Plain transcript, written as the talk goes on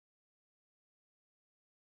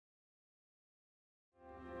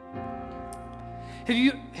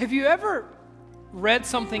Have you ever read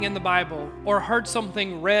something in the Bible or heard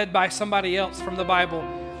something read by somebody else from the Bible?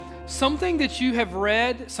 Something that you have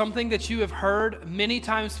read, something that you have heard many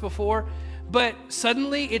times before, but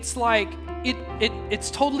suddenly it's like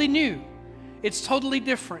it's totally new. It's totally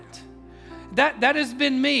different. That has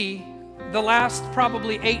been me the last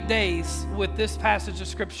probably 8 days with this passage of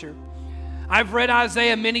Scripture. I've read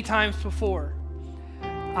Isaiah many times before.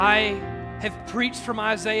 I have preached from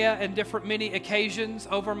Isaiah in many occasions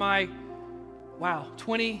over my,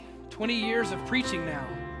 20 years of preaching now.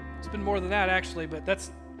 It's been more than that actually, but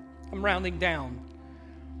I'm rounding down.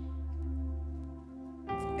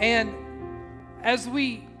 And as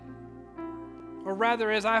I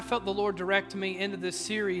felt the Lord direct me into this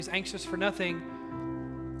series, Anxious for Nothing,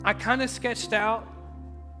 I kind of sketched out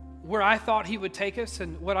where I thought He would take us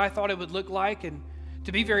and what I thought it would look like. And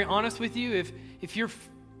to be very honest with you, if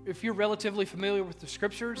you're relatively familiar with the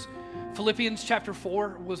Scriptures, Philippians chapter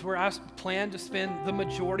 4 was where I planned to spend the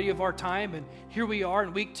majority of our time. And here we are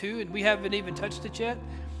in week 2, and we haven't even touched it yet,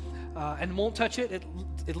 and won't touch it,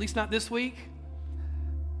 at least not this week.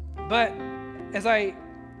 But as I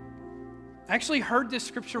actually heard this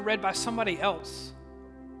Scripture read by somebody else,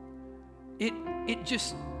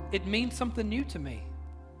 it means something new to me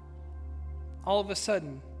all of a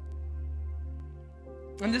sudden.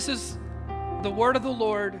 And this is the word of the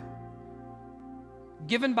Lord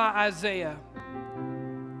given by Isaiah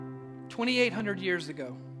 2,800 years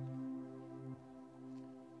ago.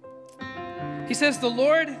 He says, "The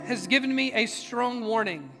Lord has given me a strong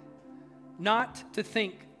warning not to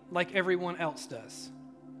think like everyone else does."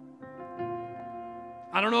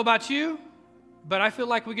 I don't know about you, but I feel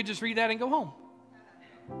like we could just read that and go home.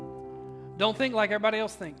 Don't think like everybody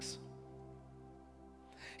else thinks.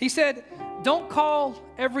 He said, don't call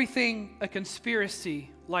everything a conspiracy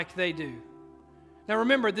like they do. Now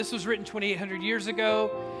remember, this was written 2,800 years ago.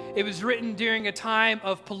 It was written during a time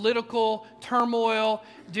of political turmoil,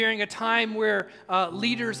 during a time where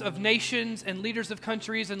leaders of nations and leaders of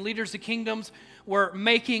countries and leaders of kingdoms were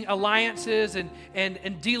making alliances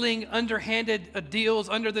and dealing underhanded deals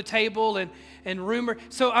under the table and rumor.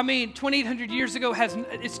 So, 2,800 years ago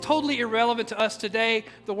it's totally irrelevant to us today.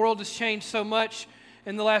 The world has changed so much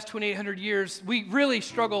in the last 2,800 years. We really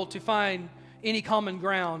struggle to find any common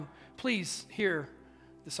ground. Please hear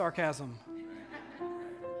the sarcasm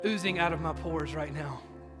oozing out of my pores right now.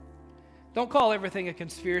 Don't call everything a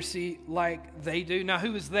conspiracy like they do. Now,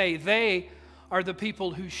 who is they? They are the people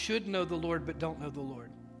who should know the Lord but don't know the Lord.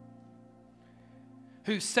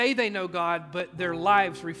 Who say they know God, but their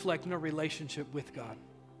lives reflect no relationship with God.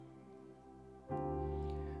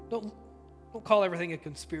 Don't call everything a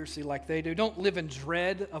conspiracy like they do. Don't live in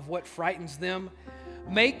dread of what frightens them.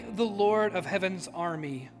 Make the Lord of heaven's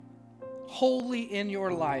army holy in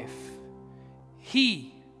your life.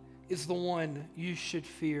 He is the one you should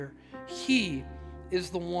fear. He is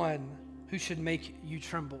the one who should make you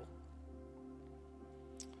tremble.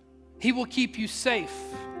 He will keep you safe.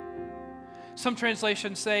 Some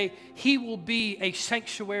translations say, He will be a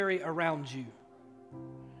sanctuary around you.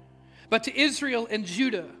 But to Israel and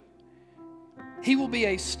Judah, He will be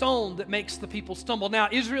a stone that makes the people stumble. Now,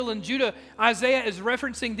 Israel and Judah, Isaiah is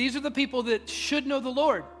referencing, these are the people that should know the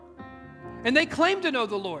Lord. And they claim to know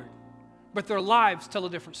the Lord, but their lives tell a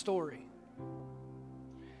different story.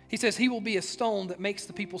 He says, He will be a stone that makes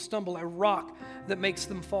the people stumble, a rock that makes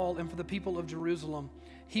them fall. And for the people of Jerusalem,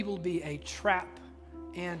 He will be a trap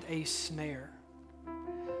and a snare.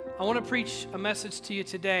 I want to preach a message to you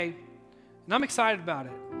today, and I'm excited about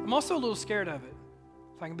it. I'm also a little scared of it,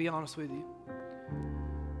 if I can be honest with you,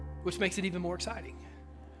 which makes it even more exciting.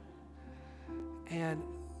 And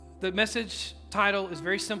the message title is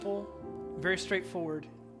very simple, very straightforward,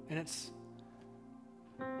 and it's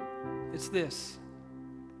this: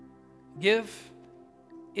 give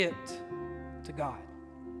it to God.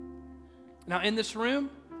 Now, in this room,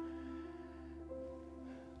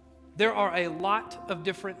 there are a lot of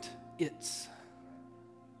different it's.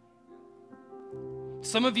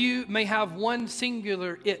 Some of you may have one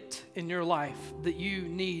singular it in your life that you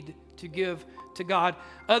need to give to God.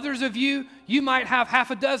 Others of you, you might have half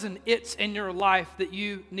a dozen it's in your life that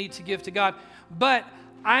you need to give to God. But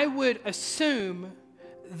I would assume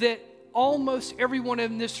that almost everyone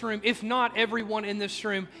in this room, if not everyone in this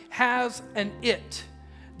room, has an it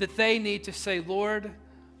that they need to say, Lord,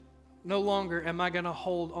 no longer am I going to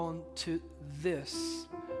hold on to this,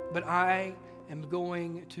 but I am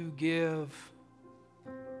going to give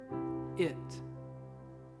it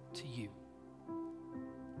to you.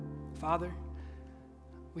 Father,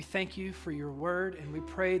 we thank you for your word, and we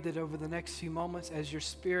pray that over the next few moments, as your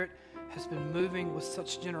Spirit has been moving with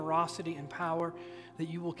such generosity and power, that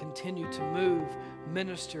you will continue to move,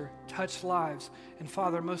 minister, touch lives. And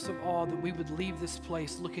Father, most of all, that we would leave this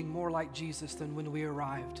place looking more like Jesus than when we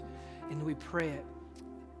arrived. And we pray it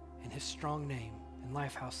in his strong name. And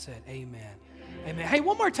LifeHouse said, amen. Amen. Hey,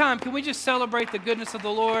 one more time, can we just celebrate the goodness of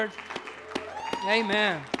the Lord?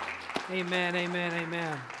 Amen. Amen, amen,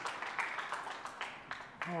 amen.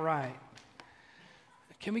 All right.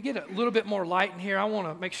 Can we get a little bit more light in here? I want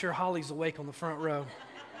to make sure Holly's awake on the front row.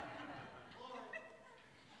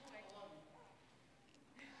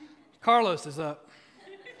 Carlos is up.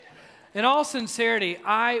 In all sincerity,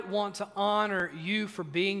 I want to honor you for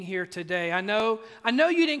being here today. I know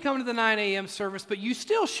you didn't come to the 9 a.m. service, but you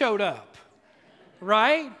still showed up,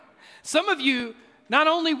 right? Some of you, not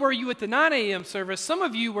only were you at the 9 a.m. service, some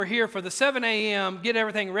of you were here for the 7 a.m. get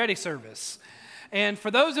everything ready service. And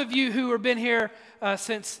for those of you who have been here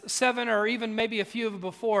since 7 or even maybe a few of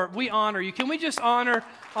before, we honor you. Can we just honor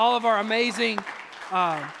all of our amazing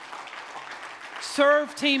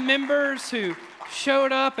serve team members who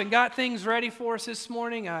showed up and got things ready for us this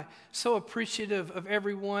morning? I'm so appreciative of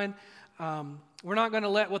everyone. We're not going to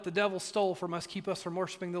let what the devil stole from us keep us from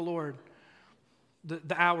worshiping the Lord. The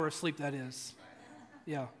hour of sleep, that is.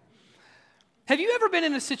 Yeah. Have you ever been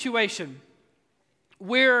in a situation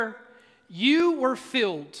where you were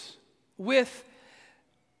filled with,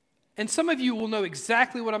 and some of you will know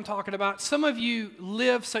exactly what I'm talking about. Some of you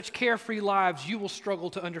live such carefree lives, you will struggle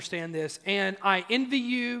to understand this. And I envy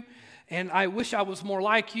you, and I wish I was more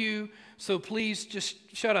like you, so please just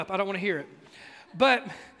shut up. I don't want to hear it. But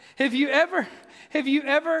have you ever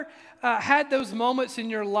had those moments in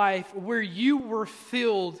your life where you were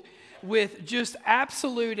filled with just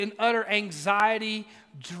absolute and utter anxiety,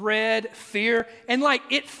 dread, fear, and like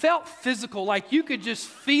it felt physical, like you could just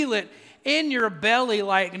feel it in your belly,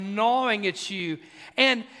 like gnawing at you.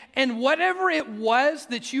 And whatever it was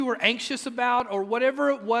that you were anxious about, or whatever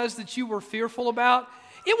it was that you were fearful about,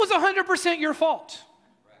 it was 100% your fault.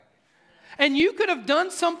 And you could have done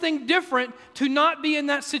something different to not be in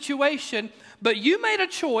that situation, but you made a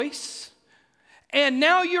choice, and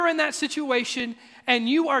now you're in that situation, and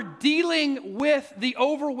you are dealing with the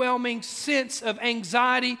overwhelming sense of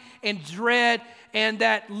anxiety and dread and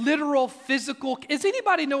that literal physical. Does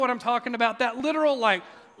anybody know what I'm talking about? That literal, like,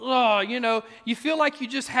 oh, you feel like you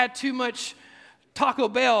just had too much Taco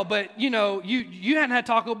Bell, but, you hadn't had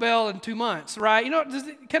Taco Bell in 2 months, right?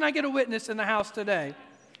 Can I get a witness in the house today?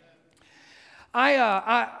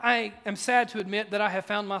 I am sad to admit that I have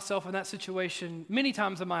found myself in that situation many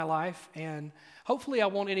times in my life, and hopefully I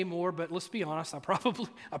won't anymore, but let's be honest, I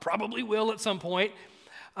probably will at some point.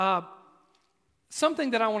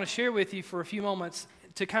 Something that I want to share with you for a few moments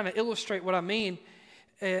to kind of illustrate what I mean,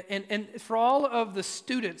 and for all of the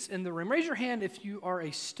students in the room, raise your hand if you are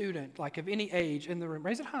a student, like of any age in the room.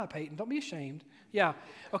 Raise it high, Peyton. Don't be ashamed. Yeah.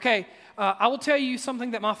 Okay. I will tell you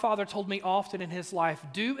something that my father told me often in his life.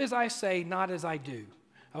 Do as I say, not as I do.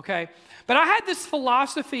 Okay? But I had this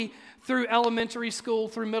philosophy through elementary school,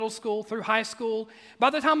 through middle school, through high school. By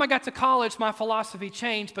the time I got to college, my philosophy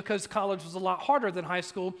changed because college was a lot harder than high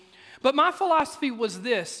school. But my philosophy was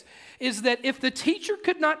this, is that if the teacher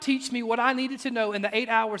could not teach me what I needed to know in the 8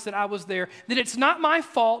 hours that I was there, then it's not my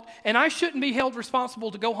fault, and I shouldn't be held responsible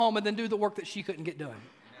to go home and then do the work that she couldn't get done.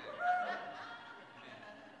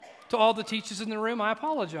 To all the teachers in the room, I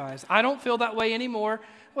apologize. I don't feel that way anymore.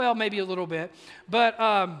 Well, maybe a little bit. But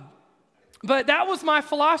that was my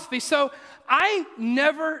philosophy. So I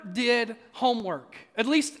never did homework. At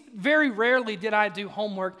least very rarely did I do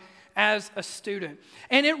homework as a student.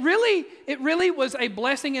 And it really was a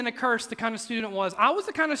blessing and a curse, the kind of student was. I was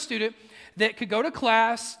the kind of student that could go to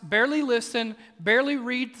class, barely listen, barely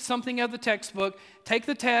read something of the textbook, take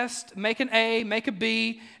the test, make an A, make a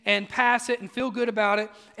B, and pass it and feel good about it,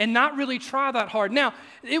 and not really try that hard. Now,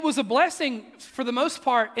 it was a blessing for the most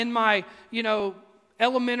part in my,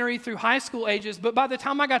 elementary through high school ages, but by the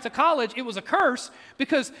time I got to college, it was a curse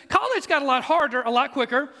because college got a lot harder, a lot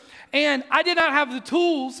quicker, and I did not have the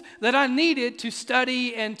tools that I needed to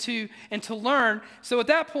study and to learn. So at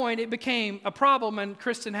that point, it became a problem, and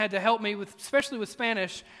Kristen had to help me with, especially with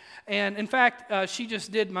Spanish. And in fact, she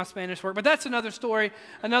just did my Spanish work, but that's another story,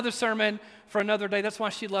 another sermon for another day. That's why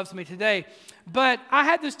she loves me today. But I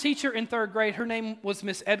had this teacher in third grade. Her name was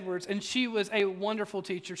Miss Edwards, and she was a wonderful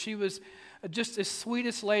teacher. She was just the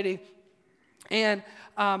sweetest lady, and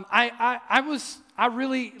I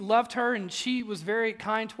really loved her, and she was very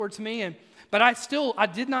kind towards me. But I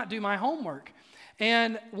did not do my homework.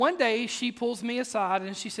 And one day she pulls me aside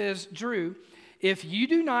and she says, "Drew, if you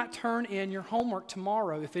do not turn in your homework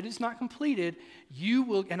tomorrow, if it is not completed, you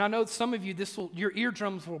will, and I know some of you, your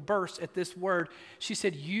eardrums will burst at this word. She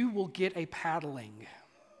said, you will get a paddling.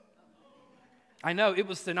 I know, it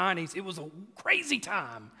was the 90s. It was a crazy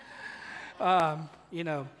time. It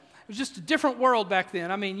was just a different world back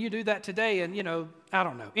then. I mean, you do that today and, I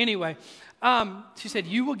don't know. Anyway, she said,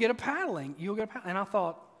 you will get a paddling. You will get a paddling. And I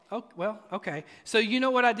thought, oh, well, okay. So you know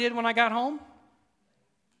what I did when I got home?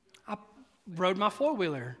 I rode my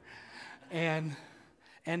four-wheeler and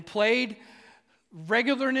played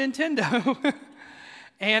regular Nintendo.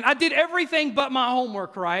 And I did everything but my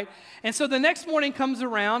homework, right? And so the next morning comes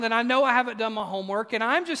around, and I know I haven't done my homework, and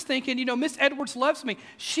I'm just thinking, Miss Edwards loves me.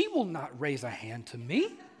 She will not raise a hand to me.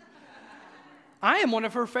 I am one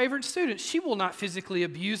of her favorite students. She will not physically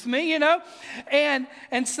abuse me, And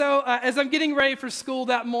so as I'm getting ready for school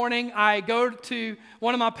that morning, I go to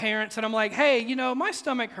one of my parents, and I'm like, hey, my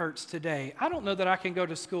stomach hurts today. I don't know that I can go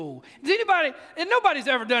to school. And nobody's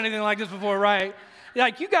ever done anything like this before, right?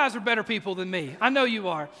 Like, you guys are better people than me. I know you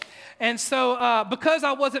are. And so because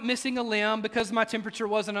I wasn't missing a limb, because my temperature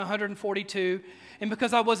wasn't 142, and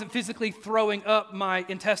because I wasn't physically throwing up my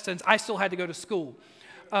intestines, I still had to go to school.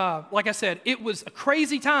 Like I said, it was a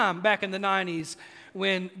crazy time back in the 90s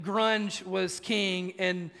when grunge was king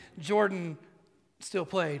and Jordan still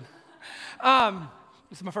played.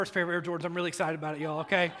 This is my first pair of Air Jordans. I'm really excited about it, y'all,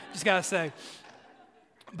 okay? Just got to say.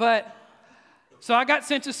 So I got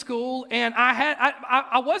sent to school, and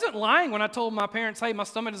I wasn't lying when I told my parents, hey, my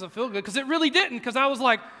stomach doesn't feel good, because it really didn't, because I was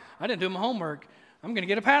like, I didn't do my homework. I'm going to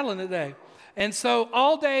get a paddling today. And so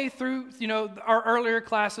all day through, our earlier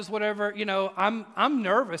classes, whatever, I'm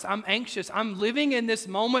nervous, I'm anxious, I'm living in this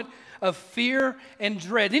moment of fear and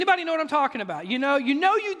dread. Anybody know what I'm talking about? You know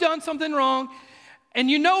you've done something wrong, and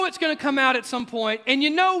it's going to come out at some point, and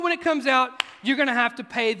when it comes out, you're going to have to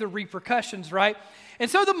pay the repercussions, right? And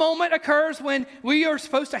so the moment occurs when we are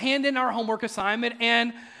supposed to hand in our homework assignment,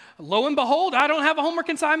 and lo and behold, I don't have a homework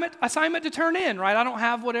assignment to turn in, right? I don't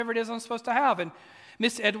have whatever it is I'm supposed to have. And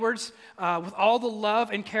Miss Edwards, with all the love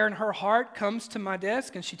and care in her heart, comes to my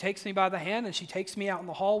desk, and she takes me by the hand, and she takes me out in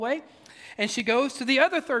the hallway. And she goes to the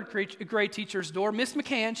other third grade teacher's door, Miss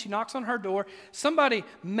McCann. She knocks on her door. Somebody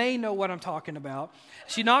may know what I'm talking about.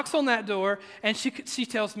 She knocks on that door, and she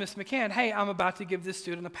tells Miss McCann, hey, I'm about to give this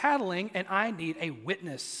student a paddling, and I need a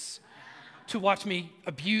witness to watch me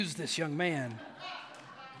abuse this young man.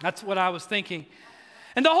 That's what I was thinking.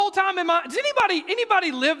 And the whole time does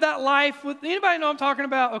anybody live that life? Anybody know what I'm talking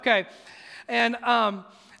about? Okay.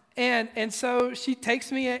 And so she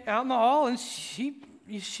takes me out in the hall, and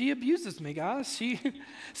she abuses me, guys. She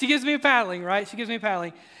gives me a paddling, right? She gives me a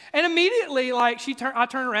paddling. And immediately, I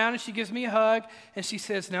turn around, and she gives me a hug, and she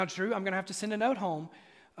says, now, Drew, I'm going to have to send a note home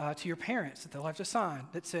to your parents that they'll have to sign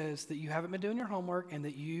that says that you haven't been doing your homework and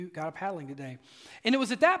that you got a paddling today. And it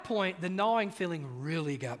was at that point the gnawing feeling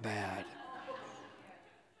really got bad.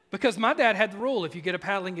 Because my dad had the rule, if you get a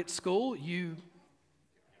paddling at school,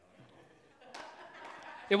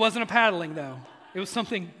 it wasn't a paddling, though. It was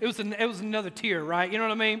another tier, right? You know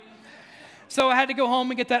what I mean? So I had to go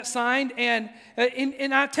home and get that signed. And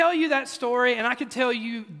I tell you that story, and I could tell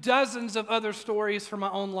you dozens of other stories from my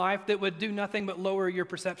own life that would do nothing but lower your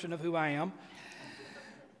perception of who I am.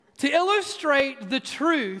 To illustrate the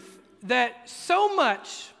truth that so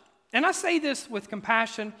much, and I say this with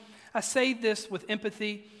compassion, I say this with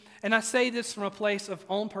empathy, and I say this from a place of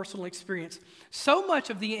own personal experience. So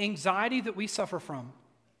much of the anxiety that we suffer from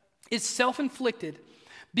is self-inflicted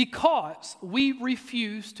because we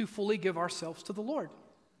refuse to fully give ourselves to the Lord.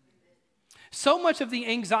 So much of the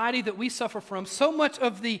anxiety that we suffer from, so much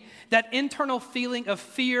of that internal feeling of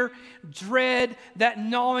fear, dread, that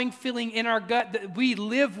gnawing feeling in our gut that we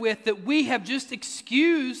live with, that we have just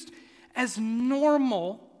excused as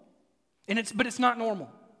normal, but it's not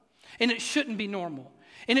normal. And it shouldn't be normal.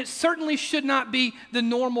 And it certainly should not be the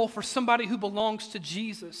normal for somebody who belongs to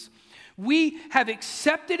Jesus. We have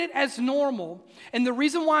accepted it as normal, and the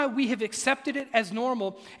reason why we have accepted it as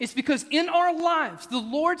normal is because in our lives, the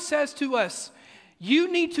Lord says to us,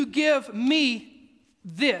 you need to give me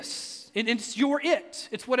this, and it's your it.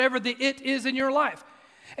 It's whatever the it is in your life.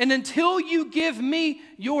 And until you give me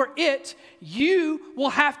your it, you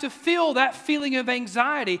will have to feel that feeling of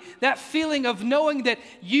anxiety, that feeling of knowing that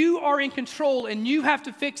you are in control and you have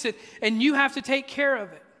to fix it and you have to take care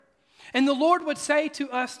of it. And the Lord would say to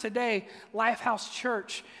us today, LifeHouse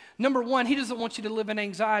Church, number one, He doesn't want you to live in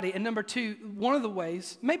anxiety. And number two, one of the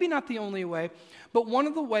ways, maybe not the only way, but one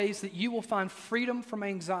of the ways that you will find freedom from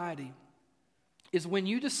anxiety is when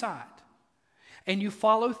you decide and you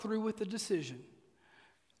follow through with the decision,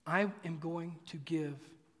 I am going to give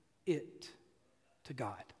it to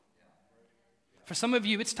God. For some of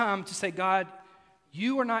you, it's time to say, God,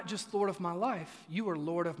 you are not just Lord of my life, you are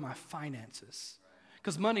Lord of my finances.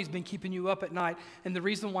 Because money's been keeping you up at night, and the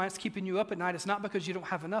reason why it's keeping you up at night is not because you don't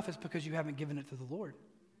have enough, it's because you haven't given it to the Lord.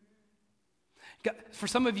 For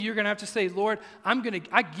some of you, you're going to have to say, Lord,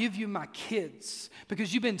 I give you my kids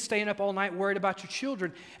because you've been staying up all night worried about your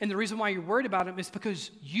children. And the reason why you're worried about them is because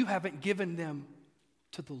you haven't given them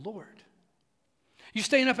to the Lord. You're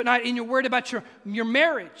staying up at night and you're worried about your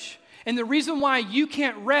marriage. And the reason why you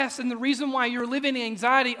can't rest and the reason why you're living in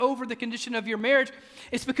anxiety over the condition of your marriage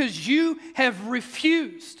is because you have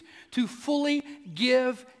refused to fully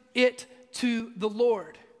give it to the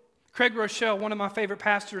Lord. Craig Rochelle, one of my favorite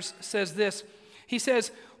pastors, says this. He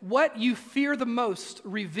says, what you fear the most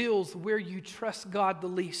reveals where you trust God the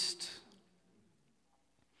least.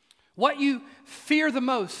 What you fear the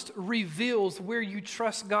most reveals where you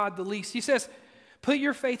trust God the least. He says, put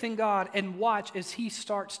your faith in God and watch as He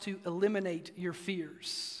starts to eliminate your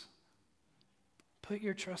fears. Put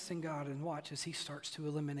your trust in God and watch as He starts to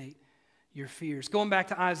eliminate your fears. Going back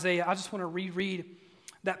to Isaiah, I just want to reread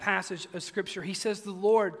that passage of Scripture. He says, the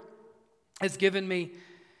Lord has given me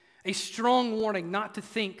a strong warning not to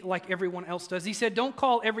think like everyone else does. He said, don't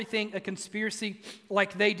call everything a conspiracy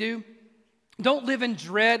like they do. Don't live in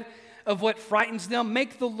dread of what frightens them.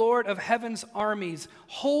 Make the Lord of heaven's armies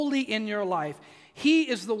holy in your life. He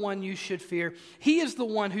is the one you should fear. He is the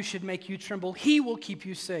one who should make you tremble. He will keep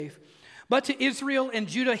you safe. But to Israel and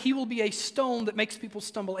Judah, He will be a stone that makes people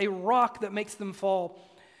stumble, a rock that makes them fall.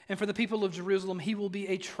 And for the people of Jerusalem, He will be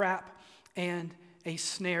a trap and a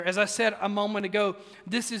snare. As I said a moment ago,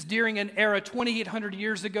 this is during an era 2,800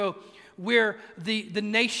 years ago where the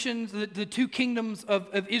nations, the two kingdoms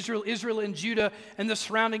of Israel and Judah and the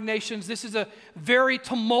surrounding nations, this is a very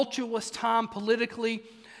tumultuous time politically,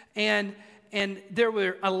 and there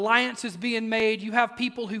were alliances being made. You have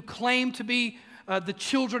people who claim to be the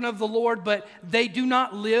children of the Lord, but they do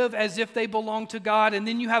not live as if they belong to God. And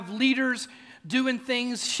then you have leaders doing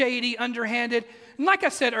things shady, underhanded. And like I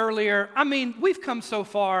said earlier, I mean, we've come so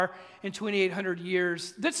far in 2,800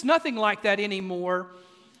 years. That's nothing like that anymore.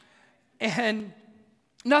 And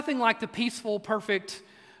nothing like the peaceful, perfect,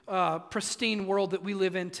 pristine world that we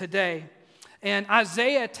live in today. And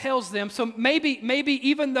Isaiah tells them, so maybe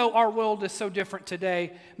even though our world is so different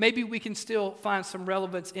today, maybe we can still find some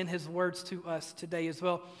relevance in his words to us today as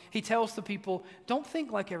well. He tells the people, don't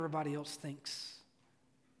think like everybody else thinks.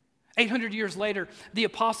 800 years later, the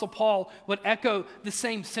Apostle Paul would echo the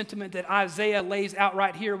same sentiment that Isaiah lays out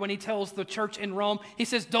right here when he tells the church in Rome. He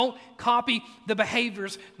says, don't copy the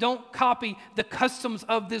behaviors. Don't copy the customs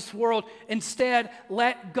of this world. Instead,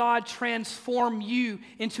 let God transform you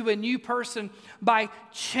into a new person by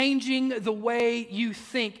changing the way you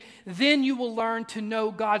think. Then you will learn to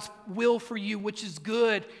know God's will for you, which is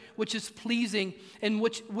good, which is pleasing, and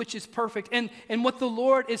which is perfect. And what the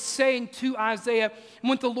Lord is saying to Isaiah, and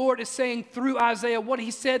what the Lord is saying through Isaiah, what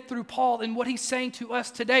He said through Paul, and what He's saying to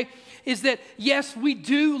us today is that, yes, we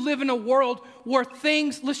do live in a world where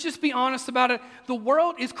things, let's just be honest about it, the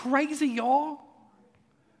world is crazy, y'all.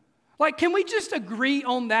 Like, can we just agree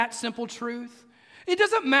on that simple truth? It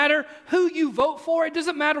doesn't matter who you vote for. It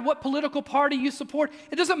doesn't matter what political party you support.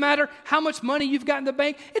 It doesn't matter how much money you've got in the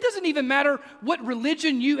bank. It doesn't even matter what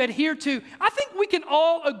religion you adhere to. I think we can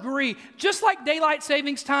all agree, just like daylight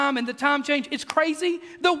savings time and the time change, it's crazy.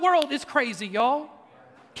 The world is crazy, y'all.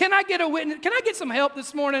 Can I get a witness? Can I get some help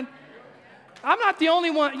this morning? I'm not the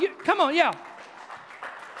only one. Come on, yeah.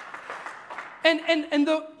 And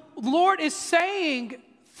the Lord is saying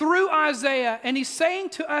through Isaiah, and He's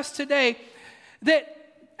saying to us today,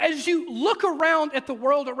 that as you look around at the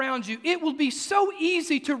world around you, it will be so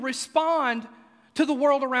easy to respond to the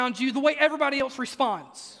world around you the way everybody else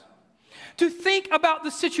responds. To think about the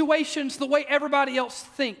situations the way everybody else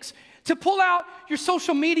thinks. To pull out your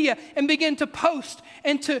social media and begin to post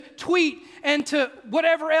and to tweet and to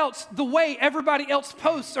whatever else, the way everybody else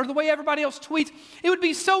posts or the way everybody else tweets. It would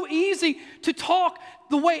be so easy to talk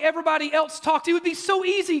the way everybody else talks. It would be so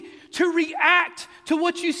easy to react to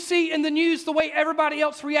what you see in the news the way everybody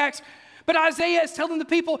else reacts. But Isaiah is telling the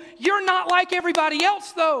people, you're not like everybody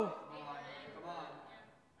else, though.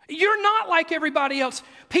 You're not like everybody else.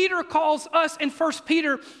 Peter calls us in 1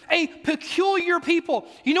 Peter a peculiar people.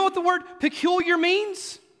 You know what the word peculiar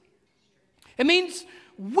means? It means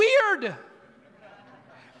weird.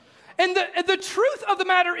 And the truth of the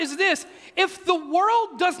matter is this. If the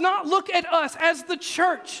world does not look at us as the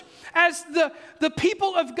church, as the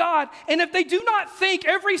people of God, and if they do not think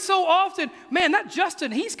every so often, man, that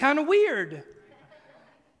Justin, he's kind of weird.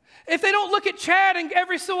 If they don't look at Chad and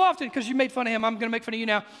every so often, because you made fun of him, I'm going to make fun of you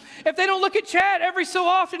now. If they don't look at Chad every so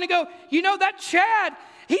often and go, you know, that Chad,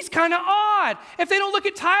 he's kind of odd. If they don't look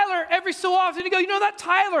at Tyler every so often and go, you know, that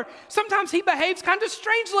Tyler, sometimes he behaves kind of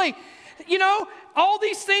strangely. You know, all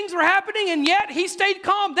these things were happening and yet he stayed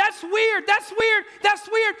calm. That's weird. That's weird. That's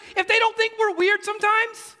weird. If they don't think we're weird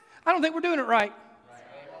sometimes, I don't think we're doing it right.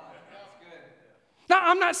 Now,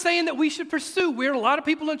 I'm not saying that we should pursue weird. A lot of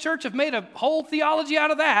people in church have made a whole theology out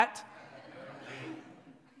of that.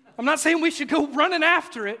 I'm not saying we should go running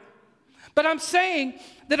after it. But I'm saying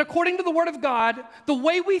that according to the Word of God, the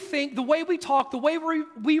way we think, the way we talk, the way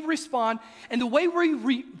we respond, and the way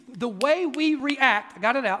we react, I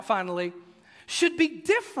got it out finally, should be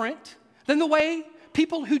different than the way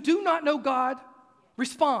people who do not know God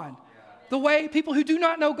respond. The way people who do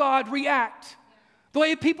not know God react. The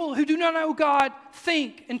way people who do not know God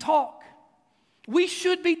think and talk. We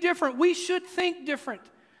should be different. We should think different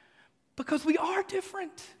because we are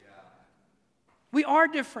different. We are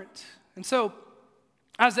different. And so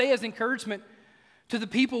Isaiah's encouragement to the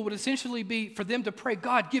people would essentially be for them to pray,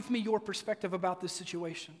 God, give me your perspective about this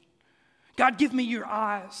situation. God, give me your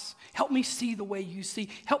eyes. Help me see the way you see.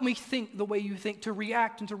 Help me think the way you think, to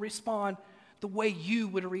react and to respond the way you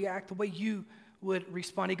would react, the way you would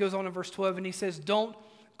respond. He goes on in verse 12 and he says, don't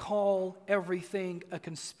call everything a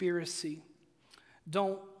conspiracy.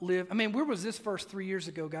 Don't live. I mean, where was this verse 3 years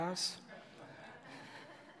ago, guys?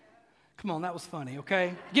 Come on, that was funny,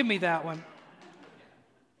 okay? Give me that one.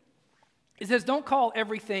 It says, don't call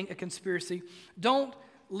everything a conspiracy. Don't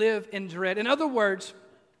live in dread. In other words,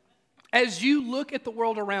 as you look at the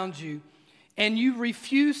world around you and you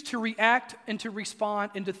refuse to react and to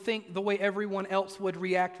respond and to think the way everyone else would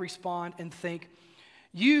react, respond, and think,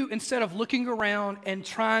 you, instead of looking around and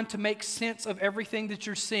trying to make sense of everything that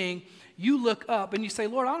you're seeing, you look up and you say,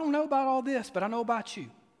 Lord, I don't know about all this, but I know about you.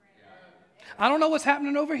 I don't know what's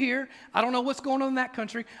happening over here. I don't know what's going on in that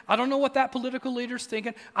country. I don't know what that political leader's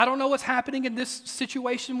thinking. I don't know what's happening in this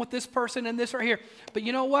situation with this person and this right here. But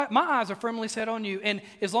you know what? My eyes are firmly set on you. And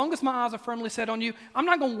as long as my eyes are firmly set on you, I'm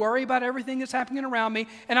not going to worry about everything that's happening around me.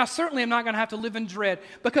 And I certainly am not going to have to live in dread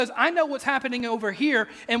because I know what's happening over here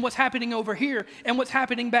and what's happening over here and what's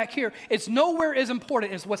happening back here. It's nowhere as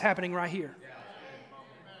important as what's happening right here.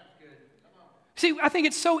 See, I think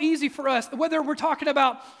it's so easy for us, whether we're talking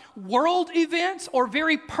about world events or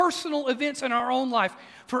very personal events in our own life,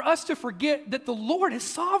 for us to forget that the Lord is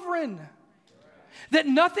sovereign. That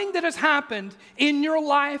nothing that has happened in your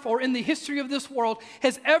life or in the history of this world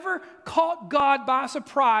has ever caught God by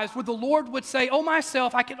surprise where the Lord would say, oh,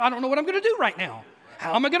 myself, I don't know what I'm going to do right now.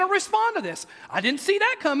 How am I going to respond to this? I didn't see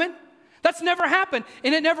that coming. That's never happened,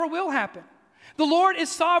 and it never will happen. The Lord is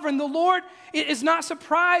sovereign. The Lord is not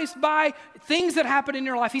surprised by things that happen in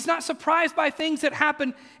your life. He's not surprised by things that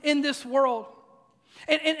happen in this world.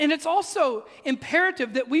 And it's also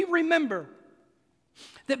imperative that we remember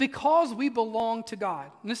that because we belong to God,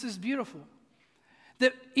 and this is beautiful,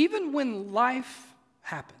 that even when life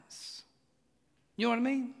happens, you know what I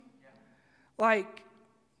mean? Like,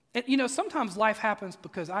 you know, sometimes life happens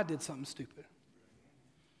because I did something stupid.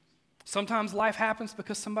 Sometimes life happens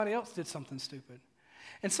because somebody else did something stupid.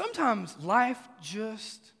 And sometimes life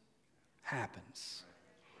just happens.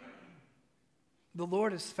 The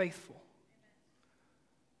Lord is faithful.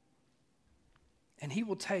 And He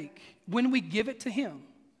will take, when we give it to Him,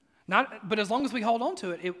 but as long as we hold on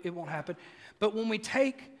to it, it won't happen. But when we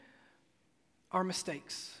take our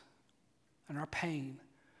mistakes and our pain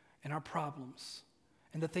and our problems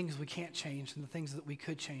and the things we can't change and the things that we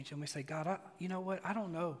could change, and we say, God, you know what? I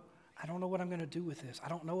don't know. I don't know what I'm going to do with this. I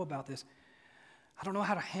don't know about this. I don't know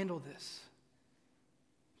how to handle this.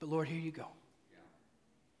 But Lord, here you go.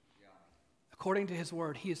 According to His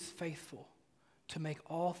word, He is faithful to make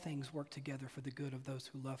all things work together for the good of those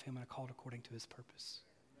who love Him and are called according to His purpose.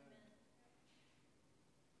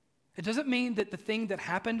 It doesn't mean that the thing that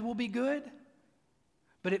happened will be good,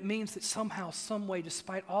 but it means that somehow, some way,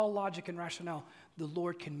 despite all logic and rationale, the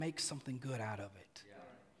Lord can make something good out of it.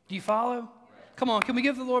 Do you follow? Come on, can we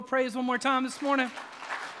give the Lord praise one more time this morning?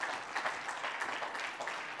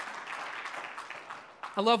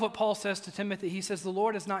 I love what Paul says to Timothy. He says, the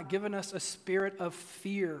Lord has not given us a spirit of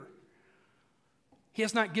fear. He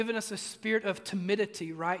has not given us a spirit of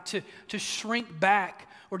timidity, right? To shrink back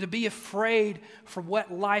or to be afraid for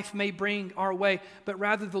what life may bring our way. But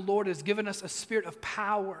rather, the Lord has given us a spirit of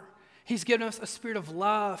power. He's given us a spirit of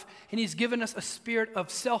love, and He's given us a spirit of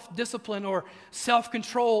self-discipline or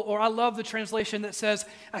self-control, or I love the translation that says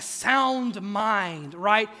a sound mind,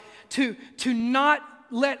 right? To not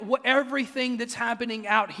let everything that's happening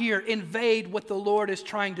out here invade what the Lord is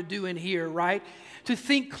trying to do in here, right? To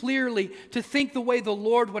think clearly, to think the way the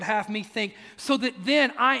Lord would have me think, so that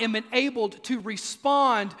then I am enabled to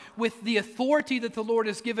respond with the authority that the Lord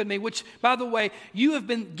has given me, which, by the way, you have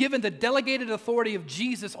been given the delegated authority of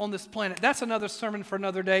Jesus on this planet. That's another sermon for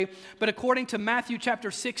another day. But according to Matthew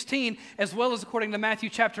chapter 16, as well as according to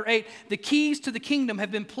Matthew chapter 8, the keys to the kingdom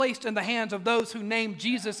have been placed in the hands of those who name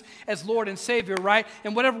Jesus as Lord and Savior, right?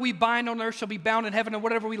 And whatever we bind on earth shall be bound in heaven, and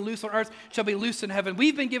whatever we loose on earth shall be loosed in heaven.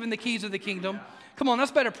 We've been given the keys of the kingdom. Come on,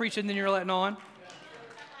 that's better preaching than you're letting on.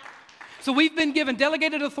 So we've been given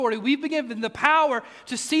delegated authority. We've been given the power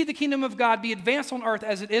to see the kingdom of God be advanced on earth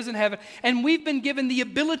as it is in heaven. And we've been given the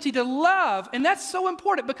ability to love. And that's so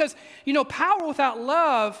important because, power without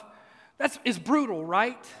love, is brutal,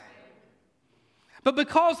 right? But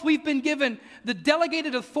because we've been given the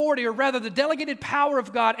delegated authority, or rather the delegated power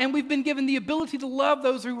of God, and we've been given the ability to love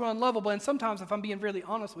those who are unlovable. And sometimes, if I'm being really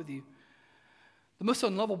honest with you, the most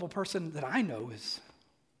unlovable person that I know is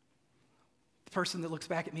the person that looks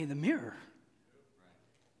back at me in the mirror.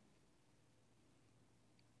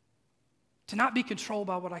 To not be controlled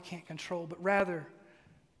by what I can't control, but rather,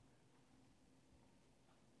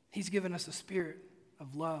 He's given us a spirit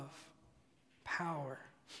of love, power,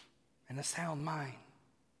 and a sound mind.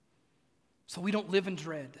 So we don't live in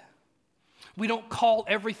dread. We don't call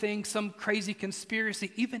everything some crazy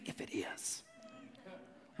conspiracy, even if it is.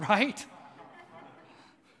 Right?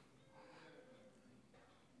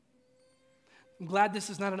 I'm glad this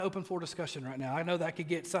is not an open floor discussion right now. I know that could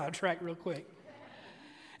get sidetracked real quick.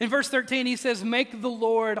 In verse 13, he says, make the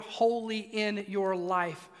Lord holy in your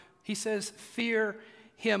life. He says, fear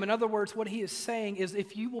Him. In other words, what he is saying is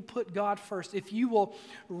if you will put God first, if you will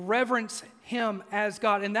reverence Him as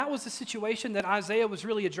God. And that was the situation that Isaiah was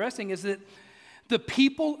really addressing, is that the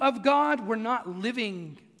people of God were not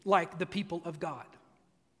living like the people of God.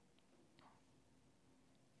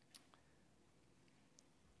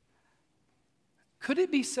 Could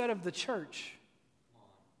it be said of the church,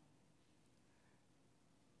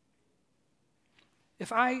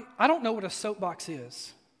 if I don't know what a soapbox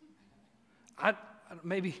is.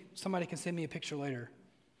 Maybe somebody can send me a picture later.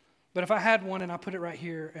 But if I had one and I put it right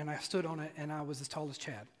here and I stood on it and I was as tall as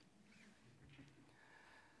Chad,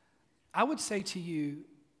 I would say to you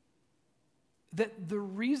that the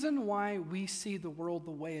reason why we see the world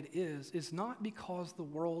the way it is not because the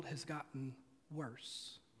world has gotten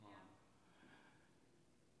worse,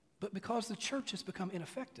 but because the church has become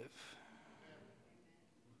ineffective.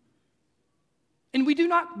 And we do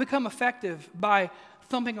not become effective by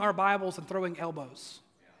thumping our Bibles and throwing elbows.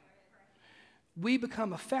 We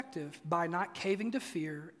become effective by not caving to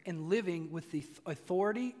fear and living with the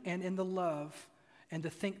authority and in the love and to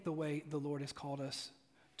think the way the Lord has called us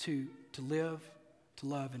to live, to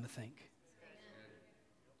love, and to think.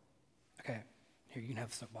 Okay, here, you can have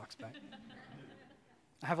the soapbox back.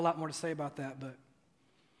 I have a lot more to say about that, but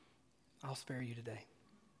I'll spare you today.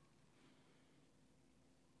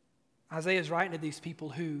 Isaiah is writing to these people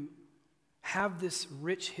who have this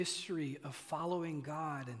rich history of following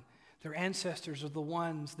God, and their ancestors are the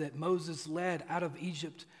ones that Moses led out of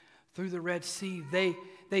Egypt through the Red Sea.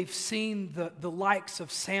 They've seen the likes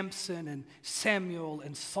of Samson and Samuel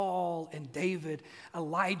and Saul and David,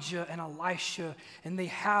 Elijah and Elisha, and they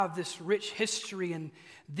have this rich history and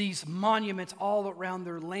these monuments all around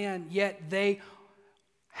their land, yet they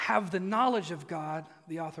have the knowledge of God,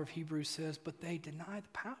 the author of Hebrews says, but they deny the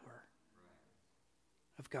power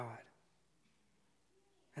of God.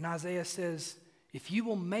 And Isaiah says, if you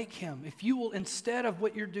will make Him, if you will, instead of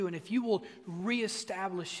what you're doing, if you will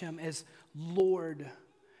reestablish Him as Lord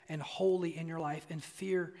and holy in your life and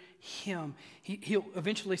fear Him, He'll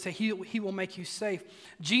eventually say He will make you safe.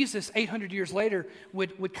 Jesus, 800 years later,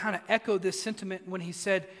 would kind of echo this sentiment when He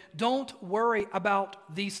said, don't worry about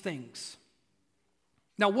these things.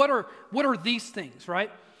 Now, what are these things,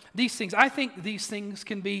 right? These things, I think these things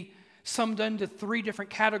can be summed into three different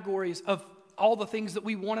categories of all the things that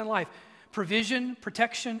we want in life: provision,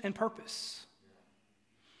 protection, and purpose.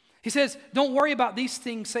 He says, don't worry about these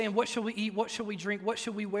things saying, what shall we eat, what shall we drink, what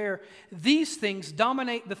shall we wear? These things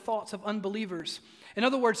dominate the thoughts of unbelievers. In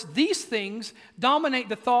other words, these things dominate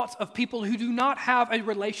the thoughts of people who do not have a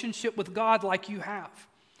relationship with God like you have.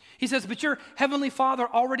 He says, but your heavenly Father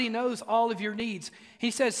already knows all of your needs.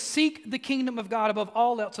 He says, seek the kingdom of God above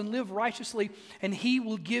all else and live righteously, and He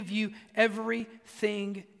will give you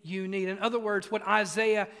everything you need. In other words, what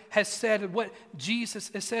Isaiah has said and what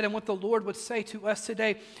Jesus has said and what the Lord would say to us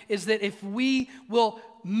today is that if we will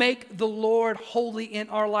make the Lord holy in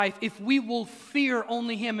our life, if we will fear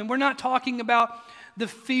only Him, and we're not talking about the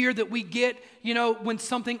fear that we get, when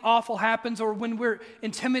something awful happens or when we're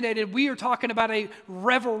intimidated. We are talking about a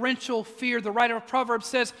reverential fear. The writer of Proverbs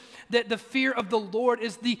says that the fear of the Lord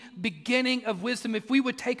is the beginning of wisdom. If we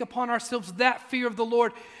would take upon ourselves that fear of the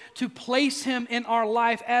Lord, to place him in our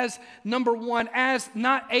life as number one, as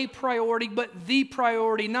not a priority, but the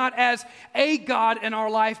priority, not as a God in our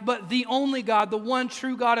life, but the only God, the one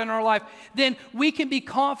true God in our life, then we can be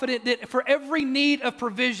confident that for every need of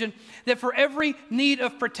provision, that for every need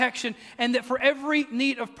of protection, and that for every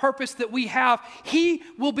need of purpose that we have, he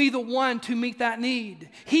will be the one to meet that need.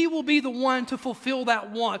 He will be the one to fulfill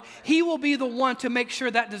that want. He will be the one to make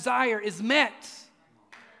sure that desire is met.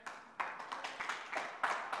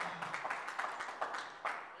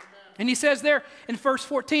 And he says there in verse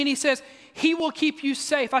 14, he says, he will keep you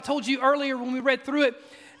safe. I told you earlier when we read through it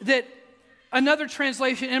that another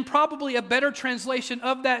translation, and probably a better translation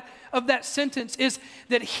of that sentence, is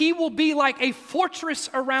that he will be like a fortress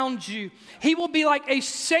around you. He will be like a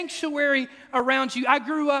sanctuary around you. I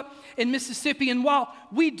grew up in Mississippi, and while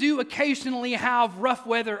we do occasionally have rough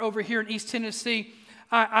weather over here in East Tennessee,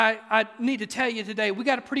 I need to tell you today, we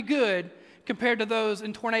got it pretty good compared to those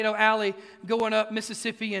in Tornado Alley going up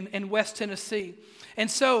Mississippi and West Tennessee. And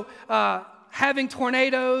so having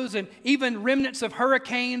tornadoes and even remnants of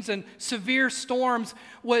hurricanes and severe storms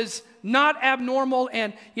was not abnormal.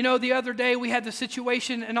 And, the other day we had the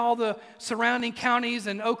situation in all the surrounding counties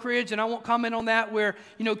and Oak Ridge, and I won't comment on that, where,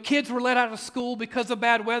 kids were let out of school because of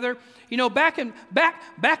bad weather. Back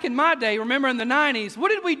in my day, remember in the 90s, what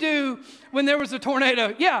did we do when there was a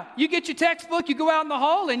tornado? Yeah, you get your textbook, you go out in the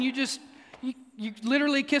hall, and you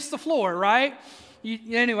literally kiss the floor, right?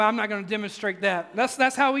 Anyway, I'm not going to demonstrate that.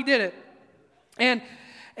 That's how we did it. And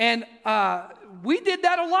we did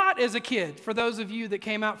that a lot as a kid. For those of you that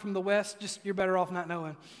came out from the West, you're better off not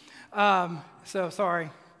knowing. So sorry.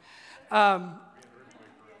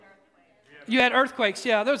 You had earthquakes.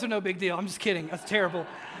 Yeah, those are no big deal. I'm just kidding. That's terrible.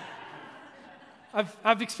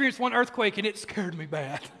 I've experienced one earthquake, and it scared me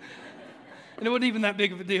bad. And it wasn't even that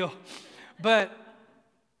big of a deal. But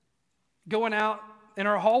going out in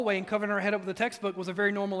our hallway and covering our head up with a textbook was a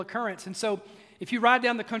very normal occurrence. And so if you ride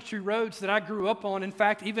down the country roads that I grew up on, in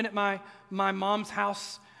fact, even at my mom's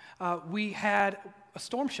house, we had a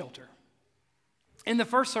storm shelter. In the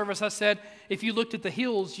first service, I said, if you looked at the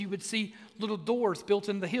hills, you would see little doors built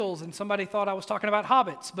in the hills, and somebody thought I was talking about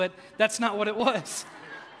hobbits, but that's not what it was.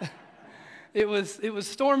 It was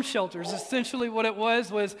storm shelters. Essentially what it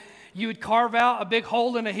was you would carve out a big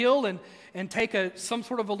hole in a hill and take some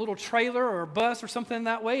sort of a little trailer or a bus or something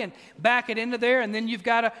that way and back it into there, and then you've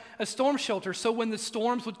got a storm shelter. So when the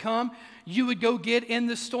storms would come, you would go get in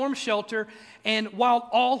the storm shelter, and while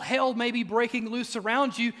all hell may be breaking loose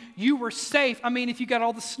around you, you were safe. I mean, if you got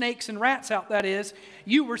all the snakes and rats out, that is,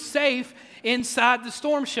 you were safe inside the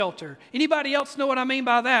storm shelter. Anybody else know what I mean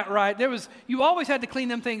by that, right? You always had to clean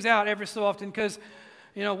them things out every so often because,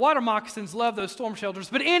 water moccasins love those storm shelters.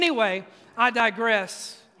 But anyway, I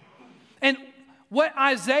digress. And what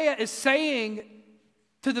Isaiah is saying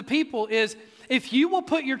to the people is, if you will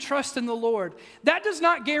put your trust in the Lord, that does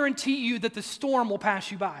not guarantee you that the storm will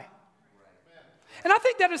pass you by. And I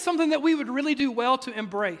think that is something that we would really do well to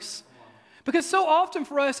embrace. Because so often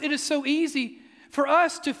for us, it is so easy for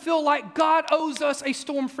us to feel like God owes us a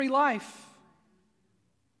storm-free life.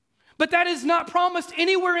 But that is not promised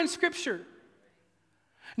anywhere in Scripture.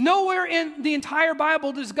 Nowhere in the entire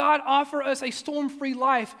Bible does God offer us a storm-free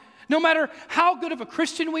life. No matter how good of a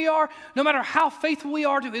Christian we are, no matter how faithful we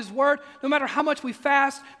are to His Word, no matter how much we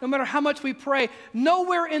fast, no matter how much we pray,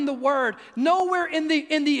 nowhere in the Word, nowhere in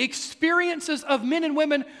the experiences of men and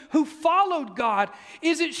women who followed God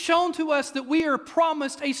is it shown to us that we are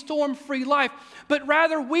promised a storm-free life, but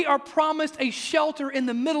rather we are promised a shelter in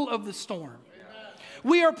the middle of the storm.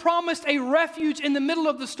 We are promised a refuge in the middle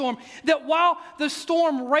of the storm, that while the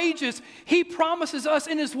storm rages, He promises us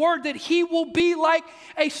in His Word that He will be like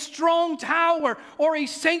a strong tower or a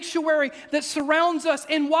sanctuary that surrounds us.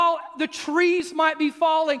 And while the trees might be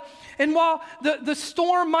falling, and while the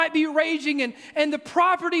storm might be raging and the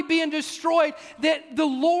property being destroyed, that the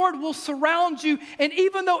Lord will surround you. And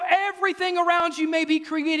even though everything around you may be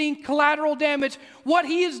creating collateral damage, what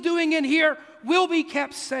He is doing in here will be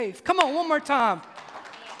kept safe. Come on, one more time.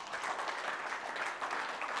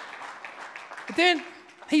 But then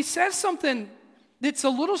he says something that's a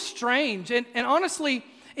little strange. And honestly,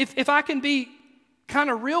 if I can be kind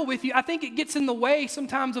of real with you, I think it gets in the way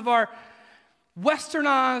sometimes of our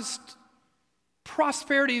westernized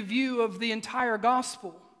prosperity view of the entire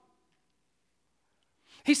gospel.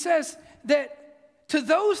 He says that to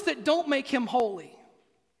those that don't make Him holy,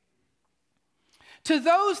 To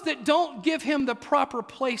those that don't give him the proper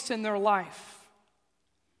place in their life.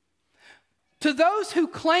 To those who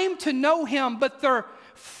claim to know him, but their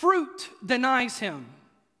fruit denies him.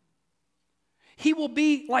 He will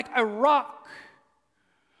be like a rock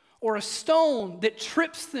or a stone that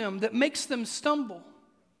trips them, that makes them stumble.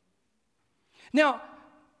 Now,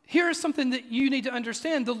 here's something that you need to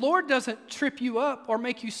understand. The Lord doesn't trip you up or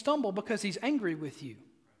make you stumble because he's angry with you.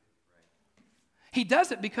 He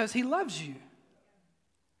does it because he loves you.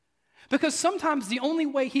 Because sometimes the only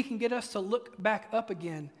way he can get us to look back up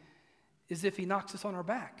again is if he knocks us on our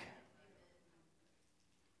back.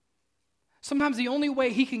 Sometimes the only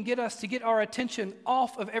way he can get us to get our attention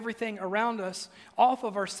off of everything around us, off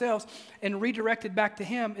of ourselves, and redirect it back to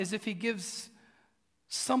him is if he gives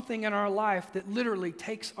something in our life that literally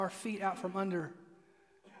takes our feet out from under,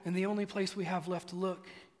 and the only place we have left to look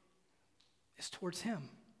is towards him.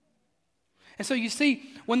 And so you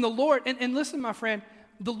see, when the Lord, and listen, my friend,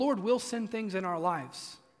 the Lord will send things in our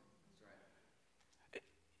lives.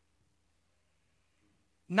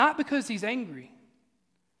 Not because he's angry,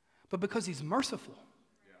 but because he's merciful.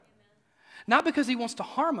 Not because he wants to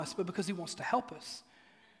harm us, but because he wants to help us.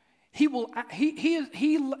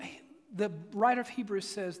 The writer of Hebrews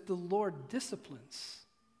says the Lord disciplines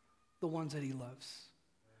the ones that he loves.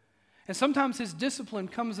 And sometimes his discipline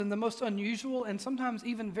comes in the most unusual and sometimes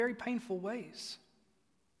even very painful ways.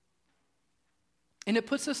 And it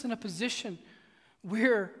puts us in a position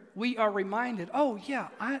where we are reminded, oh yeah,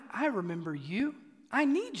 I remember you. I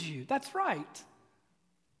need you. That's right.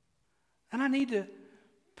 And I need to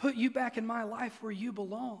put you back in my life where you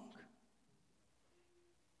belong.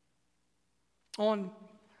 On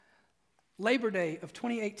Labor Day of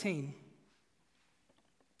 2018,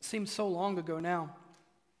 seems so long ago now,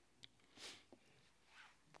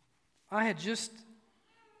 I had just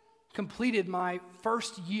completed my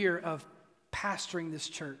first year of pastoring this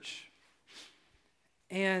church.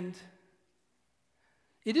 And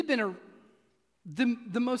it had been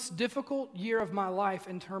the most difficult year of my life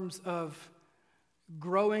in terms of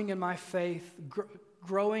growing in my faith,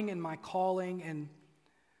 growing in my calling, and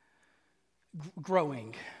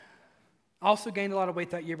growing. I also gained a lot of weight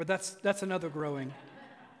that year, but that's another growing.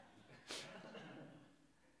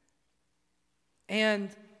 And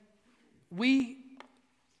we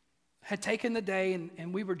had taken the day,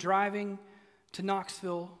 and we were driving to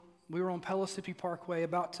Knoxville. We were on Pellissippi Parkway,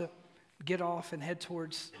 about to get off and head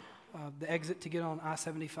towards the exit to get on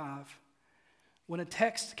I-75, when a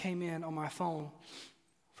text came in on my phone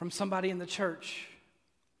from somebody in the church.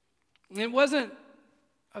 It wasn't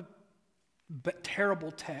a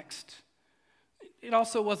terrible text. It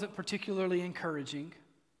also wasn't particularly encouraging.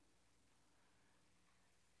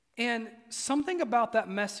 And something about that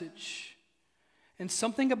message, and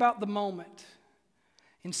something about the moment,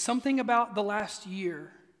 and something about the last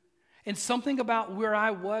year, and something about where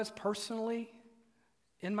I was personally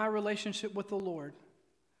in my relationship with the Lord,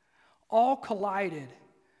 all collided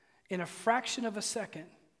in a fraction of a second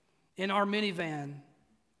in our minivan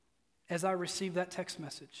as I received that text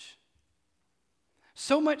message.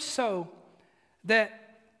 So much so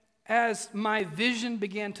that as my vision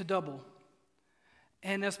began to double,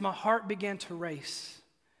 and as my heart began to race,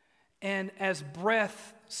 and as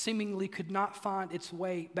breath seemingly could not find its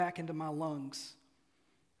way back into my lungs,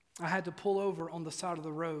 I had to pull over on the side of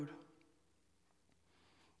the road.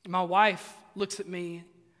 My wife looks at me,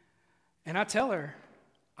 and I tell her,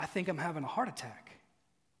 I think I'm having a heart attack.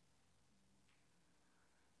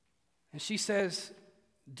 And she says,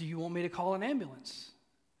 do you want me to call an ambulance?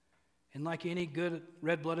 And like any good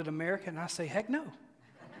red-blooded American, I say, heck no.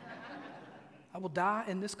 I will die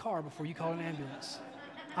in this car before you call an ambulance.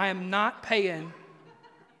 I am not paying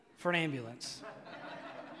for an ambulance.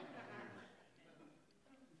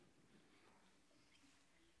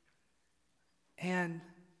 And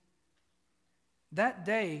that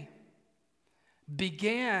day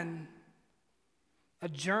began a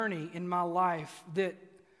journey in my life that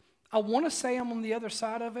I want to say I'm on the other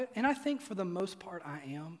side of it, and I think for the most part I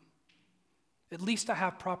am. At least I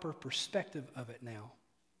have proper perspective of it now.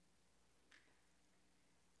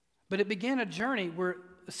 But it began a journey where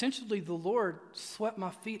essentially the Lord swept my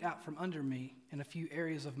feet out from under me in a few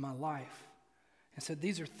areas of my life and said,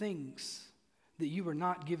 these are things that you are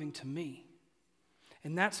not giving to me.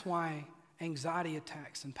 And that's why anxiety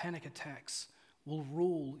attacks and panic attacks will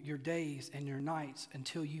rule your days and your nights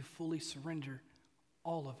until you fully surrender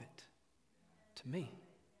all of it to me.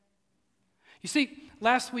 You see,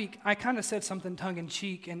 last week I kind of said something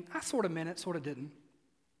tongue-in-cheek, and I sort of meant it, sort of didn't.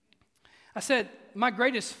 I said, my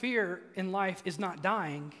greatest fear in life is not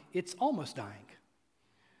dying, it's almost dying.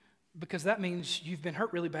 because that means you've been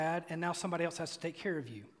hurt really bad and now somebody else has to take care of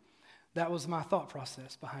you. That was my thought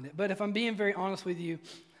process behind it. But if I'm being very honest with you,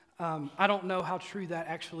 I don't know how true that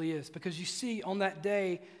actually is, because you see, on that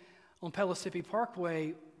day on Pellissippi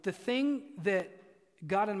Parkway, the thing that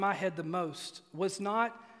got in my head the most was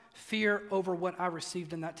not fear over what I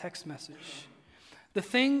received in that text message. The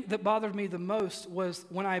thing that bothered me the most was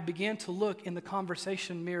when I began to look in the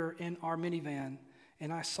conversation mirror in our minivan,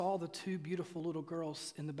 and I saw the two beautiful little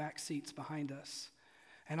girls in the back seats behind us.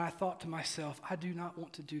 And I thought to myself, I do not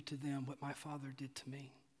want to do to them what my father did to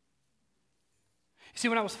me. You see,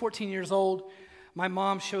 when I was 14 years old, my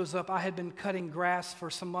mom shows up. I had been cutting grass for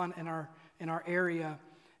someone in our area,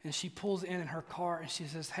 and she pulls in her car and she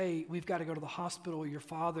says, hey, we've got to go to the hospital. Your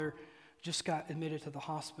father just got admitted to the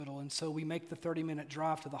hospital. And so we make the 30-minute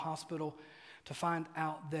drive to the hospital to find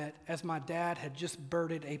out that as my dad had just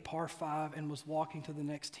birdied a par 5 and was walking to the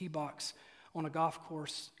next tee box on a golf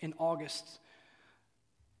course in August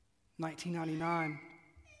 1999,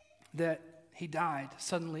 that he died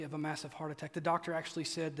suddenly of a massive heart attack. The doctor actually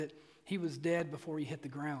said that he was dead before he hit the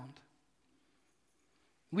ground.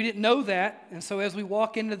 We didn't know that, and so as we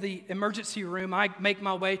walk into the emergency room, I make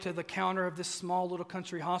my way to the counter of this small little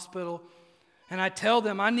country hospital, and I tell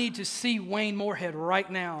them, I need to see Wayne Moorehead right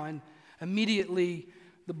now. And immediately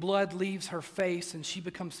the blood leaves her face, and she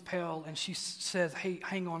becomes pale, and she says, hey,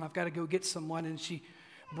 hang on, I've got to go get someone. And she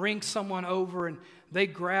brings someone over, and they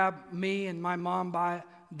grab me and my mom by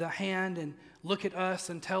the hand and look at us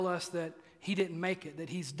and tell us that he didn't make it, that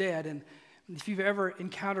he's dead. And if you've ever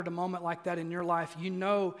encountered a moment like that in your life, you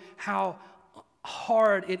know how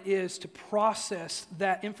hard it is to process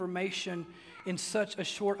that information in such a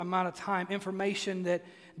short amount of time. Information that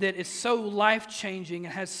is so life-changing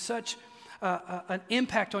and has such an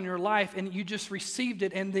impact on your life, and you just received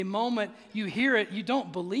it, and the moment you hear it, you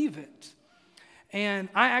don't believe it. And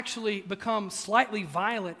I actually become slightly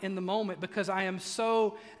violent in the moment because I am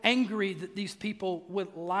so angry that these people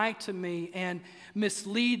would lie to me and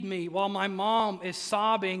mislead me. While my mom is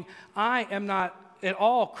sobbing, I am not at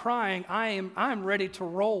all crying. I'm ready to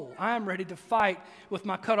roll. I'm ready to fight with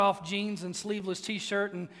my cut-off jeans and sleeveless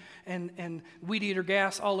T-shirt and weed eater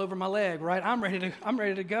gas all over my leg. Right? I'm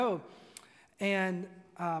ready to go. And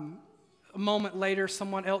a moment later,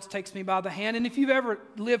 someone else takes me by the hand. And if you've ever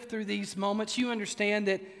lived through these moments, you understand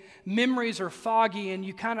that memories are foggy and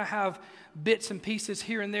you kind of have bits and pieces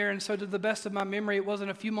here and there. And so to the best of my memory, it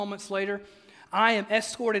wasn't a few moments later, I am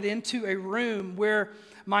escorted into a room where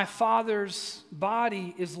my father's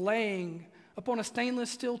body is laying upon a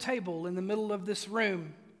stainless steel table in the middle of this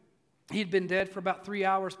room. He'd been dead for about 3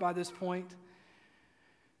 hours by this point.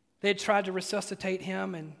 They had tried to resuscitate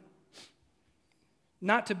him, and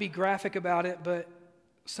not to be graphic about it, but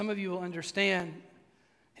some of you will understand,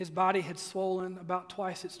 his body had swollen about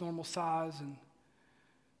twice its normal size, and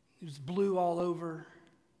it was blue all over.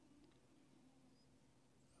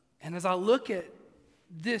 And as I look at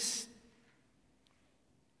this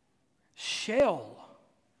shell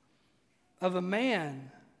of a man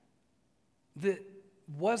that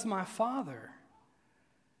was my father,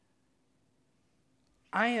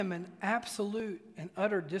 I am in absolute and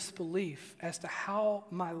utter disbelief as to how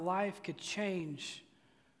my life could change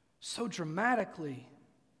so dramatically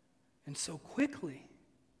and so quickly.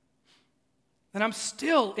 And I'm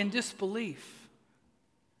still in disbelief.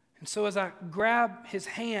 And so as I grab his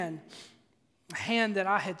hand, a hand that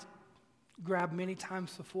I had grabbed many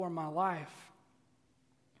times before in my life,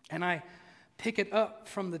 and I pick it up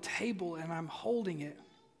from the table and I'm holding it,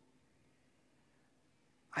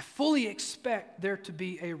 I fully expect there to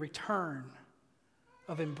be a return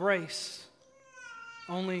of embrace,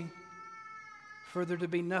 only for there to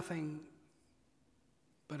be nothing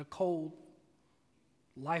but a cold,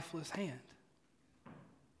 lifeless hand.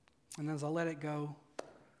 And as I let it go,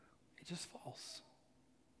 it just falls.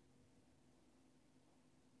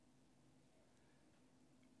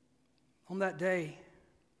 On that day,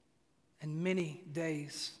 and many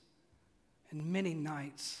days, and many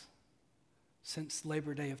nights, since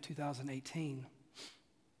Labor Day of 2018,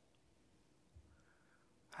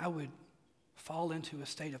 I would fall into a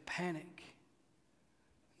state of panic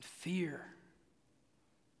and fear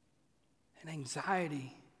and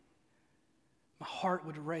anxiety. My heart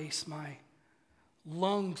would race, my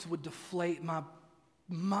lungs would deflate, my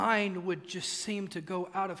mind would just seem to go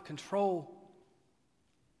out of control.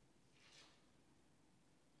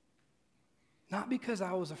 Not because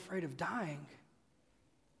I was afraid of dying,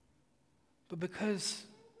 but because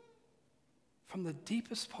from the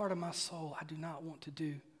deepest part of my soul, I do not want to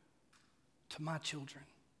do to my children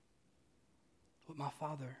what my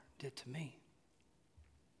father did to me.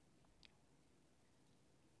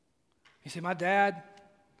 You see, my dad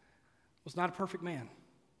was not a perfect man.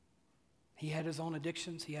 He had his own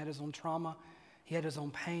addictions. He had his own trauma. He had his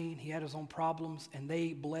own pain. He had his own problems, and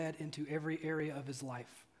they bled into every area of his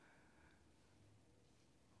life.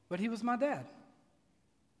 But he was my dad.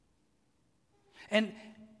 And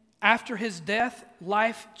after his death,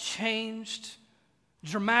 life changed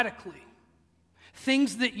dramatically.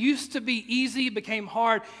 Things that used to be easy became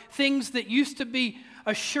hard. Things that used to be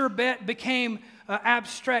a sure bet became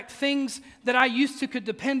abstract. Things that I used to could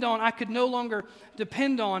depend on, I could no longer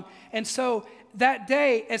depend on. And so that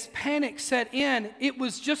day, as panic set in, it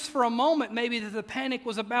was just for a moment maybe that the panic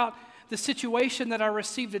was about the situation that I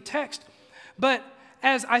received a text. But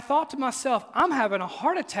as I thought to myself, I'm having a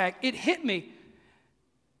heart attack, it hit me.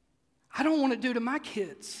 I don't want to do to my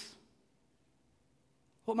kids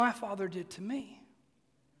what my father did to me.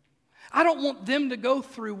 I don't want them to go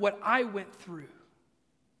through what I went through.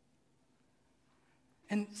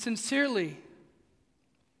 And sincerely,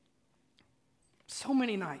 so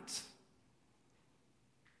many nights,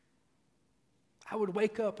 I would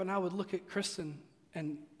wake up and I would look at Kristen,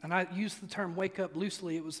 and I use the term wake up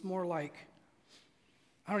loosely. It was more like,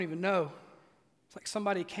 I don't even know. It's like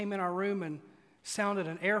somebody came in our room and sounded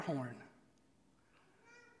an air horn.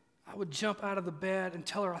 I would jump out of the bed and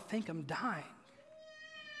tell her, I think I'm dying.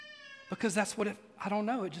 Because that's what I don't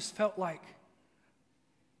know, it just felt like.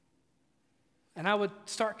 And I would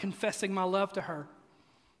start confessing my love to her.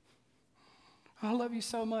 I love you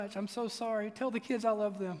so much. I'm so sorry. Tell the kids I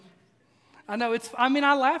love them. I know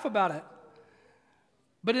I laugh about it.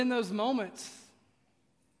 But in those moments,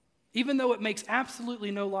 even though it makes absolutely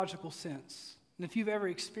no logical sense, and if you've ever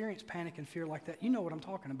experienced panic and fear like that, you know what I'm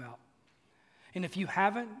talking about. And if you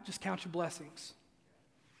haven't, just count your blessings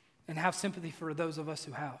and have sympathy for those of us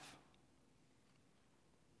who have.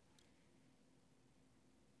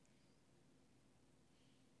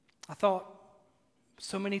 I thought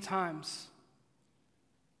so many times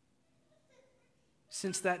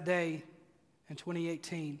since that day in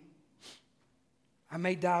 2018, I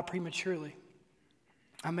may die prematurely.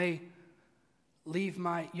 I may leave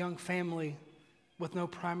my young family with no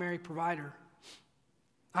primary provider.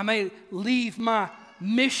 I may leave my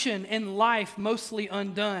mission in life mostly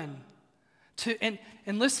undone. And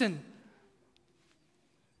listen,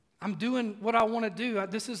 I'm doing what I want to do.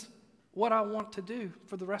 This is what I want to do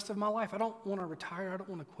for the rest of my life. I don't want to retire. I don't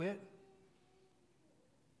want to quit.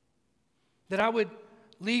 That I would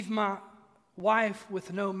leave my wife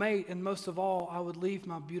with no mate, and most of all, I would leave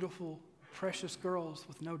my beautiful, precious girls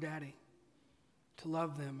with no daddy to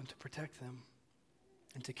love them and to protect them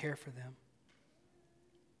and to care for them.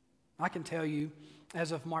 I can tell you,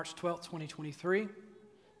 as of March 12th, 2023,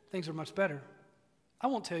 things are much better. I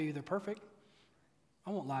won't tell you they're perfect. I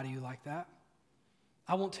won't lie to you like that.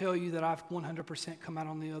 I won't tell you that I've 100% come out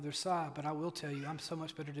on the other side, but I will tell you I'm so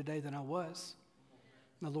much better today than I was.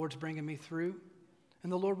 And the Lord's bringing me through,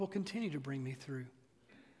 and the Lord will continue to bring me through.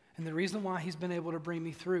 And the reason why He's been able to bring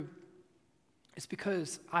me through is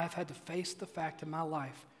because I've had to face the fact in my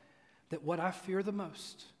life that what I fear the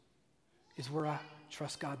most is where I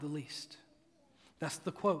trust God the least. That's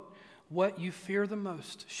the quote. What you fear the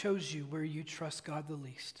most shows you where you trust God the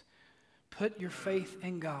least. Put your faith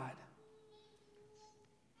in God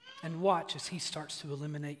and watch as He starts to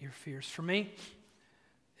eliminate your fears. For me,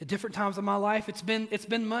 at different times of my life, it's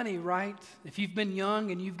been money, right? If you've been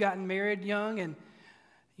young and you've gotten married young, and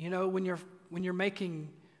you know when you're making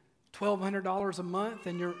 $1,200 a month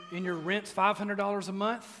and your rent's $500 a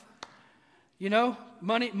month, you know,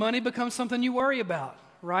 money becomes something you worry about,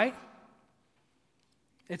 right?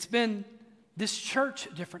 It's been this church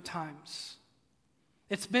at different times.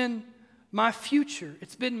 It's been my future.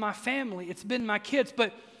 It's been my family. It's been my kids.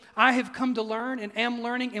 But I have come to learn and am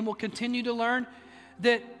learning and will continue to learn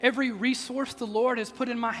that every resource the Lord has put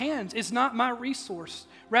in my hands is not my resource.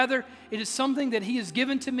 Rather, it is something that He has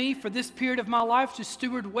given to me for this period of my life to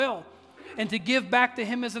steward well and to give back to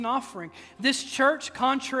Him as an offering. This church,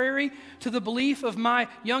 contrary to the belief of my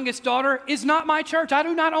youngest daughter, is not my church. I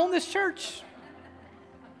do not own this church.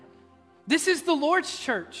 This is the Lord's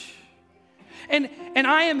church. And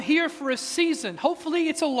I am here for a season. Hopefully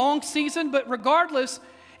it's a long season, but regardless,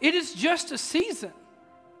 it is just a season.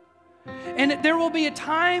 And there will be a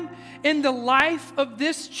time in the life of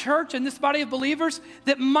this church and this body of believers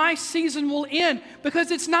that my season will end, because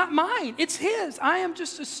it's not mine, it's His. I am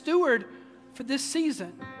just a steward for this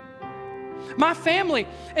season. My family,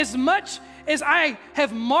 as much as I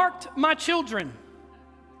have marked my children,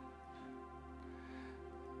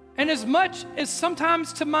 and as much as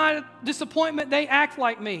sometimes to my disappointment they act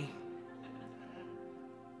like me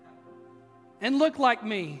and look like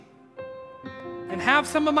me, and have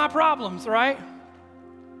some of my problems, right?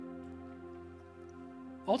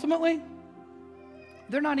 Ultimately,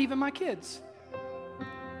 they're not even my kids.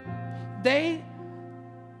 They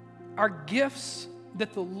are gifts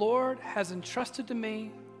that the Lord has entrusted to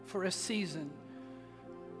me for a season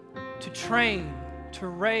to train, to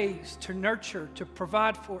raise, to nurture, to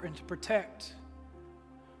provide for, and to protect.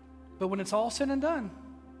 But when it's all said and done,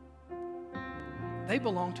 they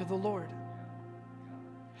belong to the Lord.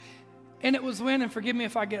 And it was when, and forgive me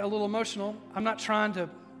if I get a little emotional, I'm not trying to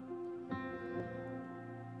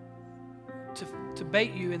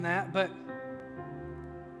bait you in that, but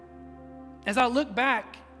as I look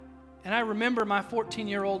back and I remember my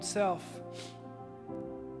 14-year-old self,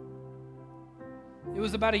 it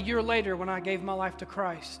was about a year later when I gave my life to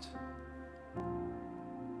Christ.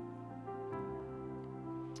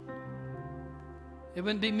 It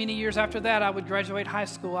wouldn't be many years after that I would graduate high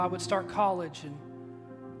school, I would start college, and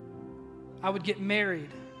I would get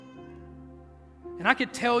married. And I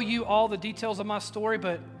could tell you all the details of my story,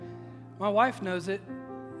 but my wife knows it,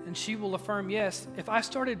 and she will affirm yes. If I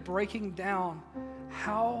started breaking down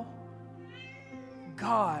how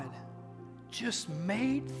God just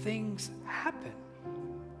made things happen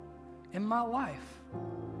in my life,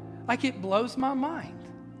 like it blows my mind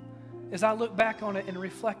as I look back on it and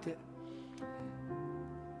reflect it,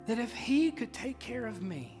 that if He could take care of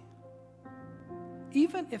me,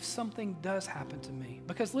 even if something does happen to me,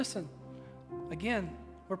 because listen, again,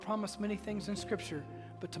 we're promised many things in Scripture,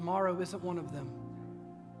 but tomorrow isn't one of them.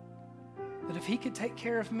 That if He could take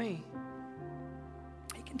care of me,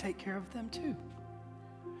 He can take care of them too.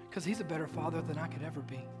 Because He's a better father than I could ever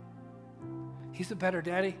be. He's a better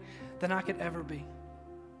daddy than I could ever be.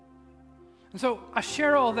 And so I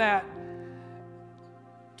share all that,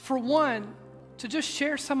 for one, to just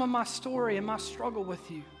share some of my story and my struggle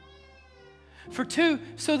with you. For two,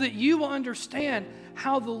 so that you will understand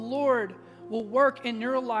how the Lord will work in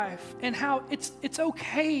your life and how it's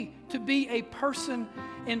okay to be a person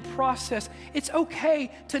in process. It's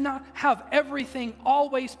okay to not have everything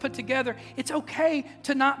always put together. It's okay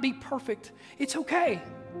to not be perfect. It's okay.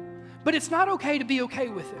 But it's not okay to be okay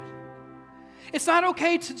with it. It's not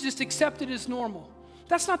okay to just accept it as normal.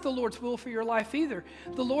 That's not the Lord's will for your life either.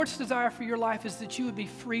 The Lord's desire for your life is that you would be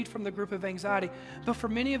freed from the grip of anxiety. But for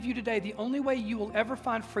many of you today, the only way you will ever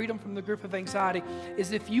find freedom from the grip of anxiety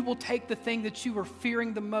is if you will take the thing that you are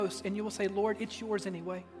fearing the most and you will say, Lord, it's yours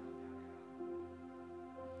anyway.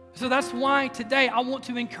 So that's why today I want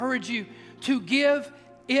to encourage you to give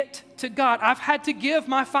it to God. I've had to give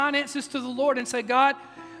my finances to the Lord and say, God,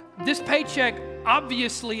 this paycheck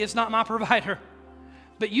obviously is not my provider,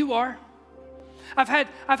 but you are. I've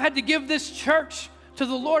had to give this church to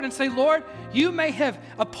the Lord and say, Lord, you may have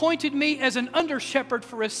appointed me as an under-shepherd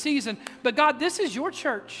for a season, but God, this is your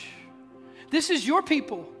church. This is your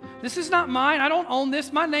people. This is not mine. I don't own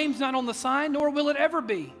this. My name's not on the sign, nor will it ever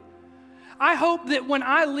be. I hope that when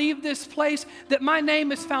I leave this place, that my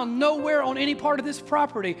name is found nowhere on any part of this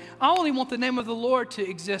property. I only want the name of the Lord to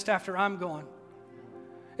exist after I'm gone.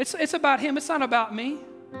 It's about Him. It's not about me.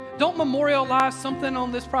 Don't memorialize something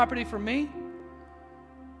on this property for me.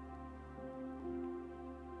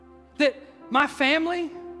 That my family,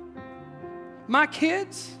 my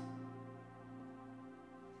kids,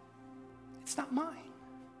 it's not mine.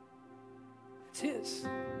 It's His.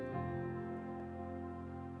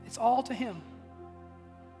 It's all to Him.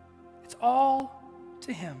 It's all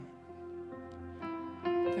to Him.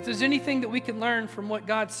 If there's anything that we can learn from what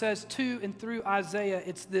God says to and through Isaiah,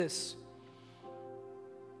 it's this.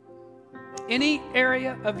 Any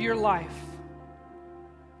area of your life,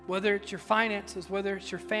 whether it's your finances, whether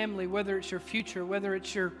it's your family, whether it's your future, whether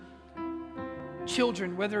it's your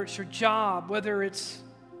children, whether it's your job, whether it's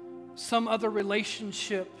some other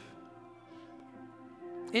relationship,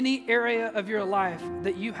 any area of your life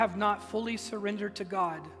that you have not fully surrendered to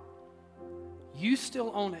God, you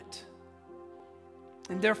still own it.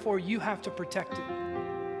 And therefore, you have to protect it.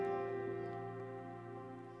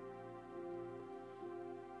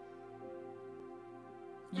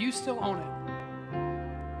 You still own it.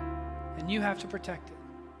 And you have to protect it.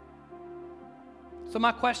 So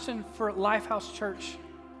my question for LifeHouse Church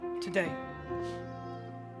today,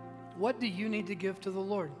 what do you need to give to the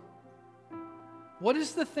Lord? What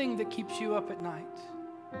is the thing that keeps you up at night?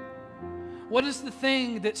 What is the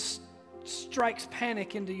thing that strikes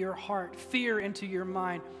panic into your heart, fear into your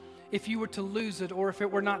mind, if you were to lose it, or if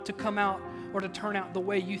it were not to come out or to turn out the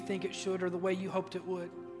way you think it should or the way you hoped it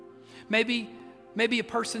would? Maybe a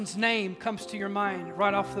person's name comes to your mind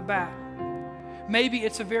right off the bat. Maybe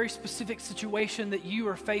it's a very specific situation that you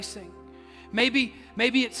are facing. Maybe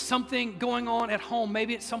it's something going on at home.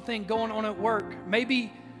 Maybe it's something going on at work.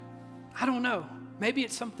 Maybe, I don't know. Maybe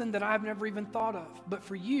it's something that I've never even thought of. But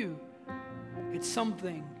for you, it's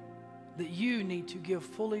something that you need to give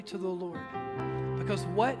fully to the Lord. Because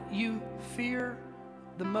what you fear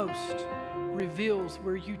the most reveals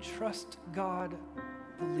where you trust God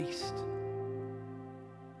the least.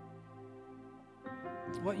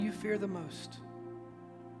 What you fear the most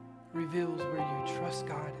reveals where you trust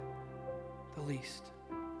God the least.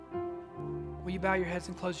 Will you bow your heads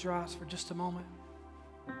and close your eyes for just a moment?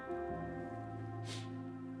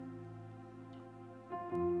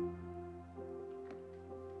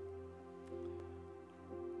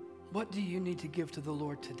 What do you need to give to the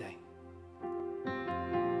Lord today?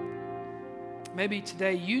 Maybe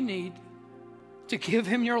today you need to give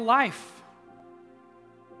Him your life.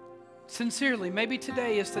 Sincerely, maybe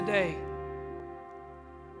today is the day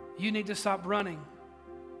you need to stop running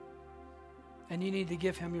and you need to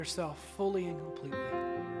give Him yourself fully and completely.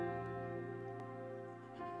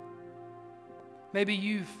 Maybe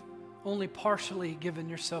you've only partially given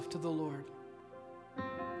yourself to the Lord.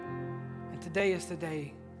 And today is the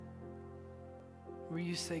day where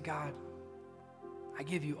you say, God, I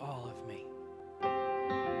give you all of me.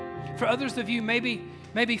 For others of you, maybe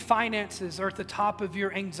finances are at the top of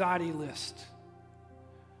your anxiety list.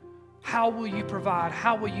 How will you provide?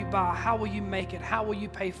 How will you buy? How will you make it? How will you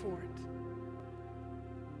pay for it?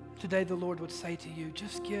 Today the Lord would say to you,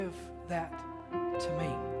 just give that to me.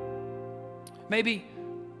 Maybe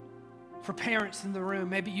for parents in the room,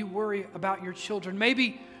 maybe you worry about your children.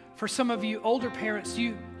 Maybe for some of you older parents,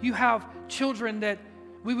 you have children that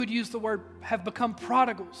we would use the word have become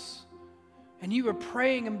prodigals. And you are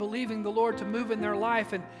praying and believing the Lord to move in their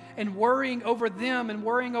life and worrying over them and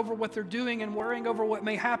worrying over what they're doing and worrying over what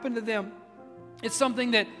may happen to them. It's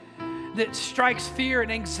something that strikes fear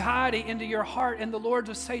and anxiety into your heart. And the Lord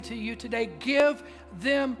will say to you today, give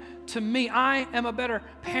them to me. I am a better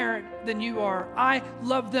parent than you are. I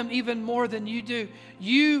love them even more than you do.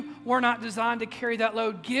 You were not designed to carry that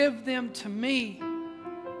load. Give them to me.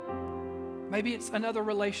 Maybe it's another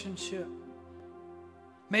relationship.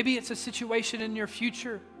 Maybe it's a situation in your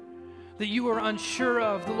future that you are unsure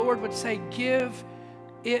of. The Lord would say, give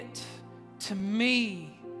it to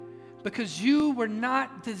me, because you were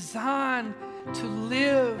not designed to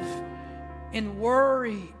live in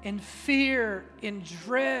worry, in fear, in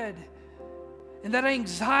dread, and that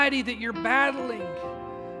anxiety that you're battling.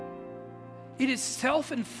 It is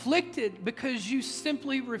self-inflicted because you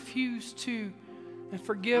simply refuse to, and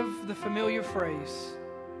forgive the familiar phrase,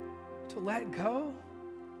 to let go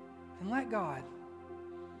and let God.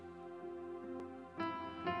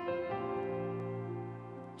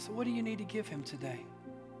 So what do you need to give Him today?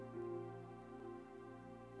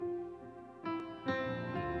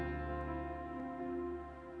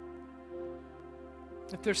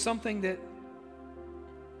 If there's something that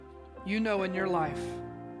you know in your life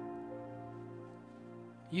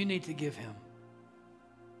you need to give Him.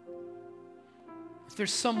 If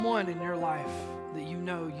there's someone in your life that you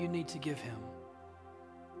know you need to give Him,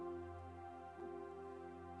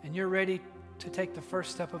 and you're ready to take the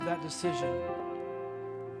first step of that decision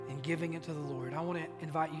in giving it to the Lord, I want to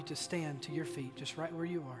invite you to stand to your feet just right where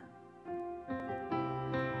you are.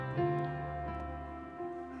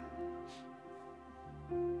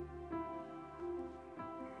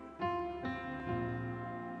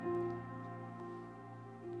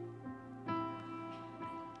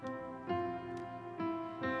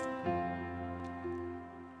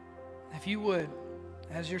 If you would,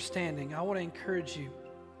 as you're standing, I want to encourage you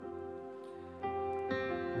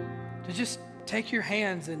to just take your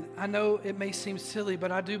hands, and I know it may seem silly,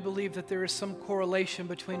 but I do believe that there is some correlation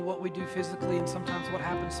between what we do physically and sometimes what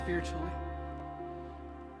happens spiritually.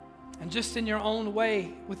 And just in your own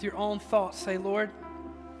way, with your own thoughts, say, Lord,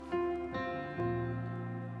 I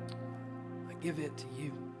give it to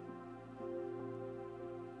you.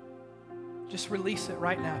 Just release it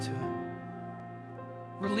right now to Him.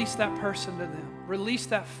 Release that person to them. Release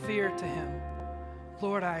that fear to Him.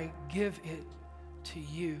 Lord, I give it to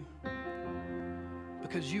you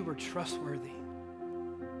because you were trustworthy,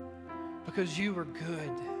 because you were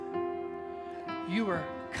good, you are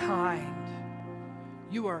kind,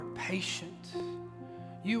 you are patient,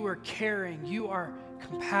 you are caring, you are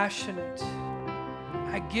compassionate.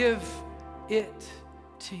 I give it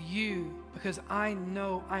to you because I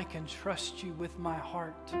know I can trust you with my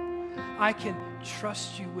heart. I can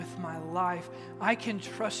trust you with my life. I can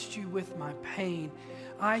trust you with my pain.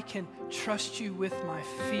 I can trust you with my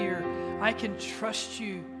fear. I can trust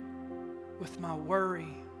you with my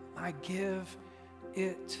worry. I give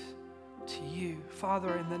it to you.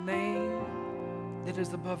 Father, in the name that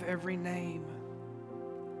is above every name,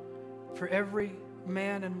 for every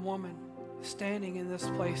man and woman standing in this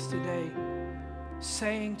place today,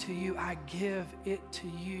 saying to you, I give it to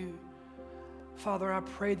you. Father, I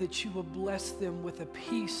pray that you will bless them with a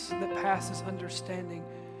peace that passes understanding.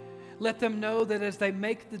 Let them know that as they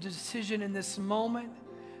make the decision in this moment,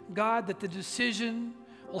 God, that the decision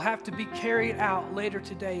will have to be carried out later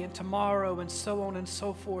today and tomorrow and so on and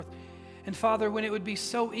so forth. And Father, when it would be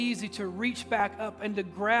so easy to reach back up and to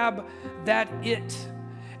grab that it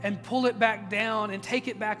and pull it back down and take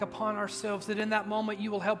it back upon ourselves, that in that moment you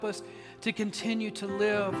will help us to continue to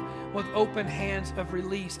live with open hands of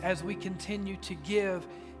release as we continue to give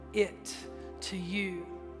it to you.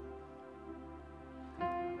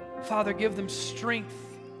 Father, give them strength,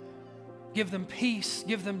 give them peace,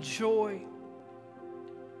 give them joy,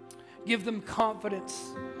 give them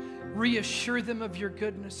confidence, reassure them of your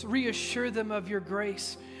goodness, reassure them of your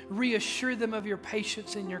grace, reassure them of your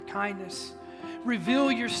patience and your kindness.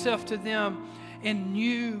 Reveal yourself to them in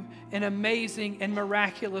new and amazing and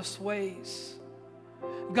miraculous ways.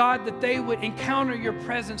 God, that they would encounter your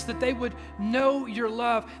presence, that they would know your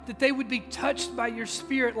love, that they would be touched by your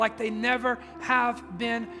Spirit like they never have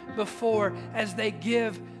been before, as they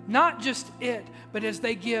give not just it, but as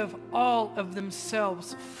they give all of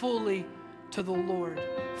themselves fully to the Lord,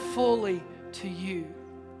 fully to you.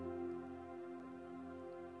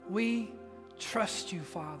 We trust you,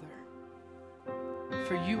 Father,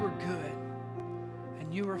 for you are good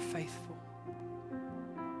and you are faithful.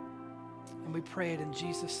 And we pray it in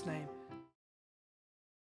Jesus' name.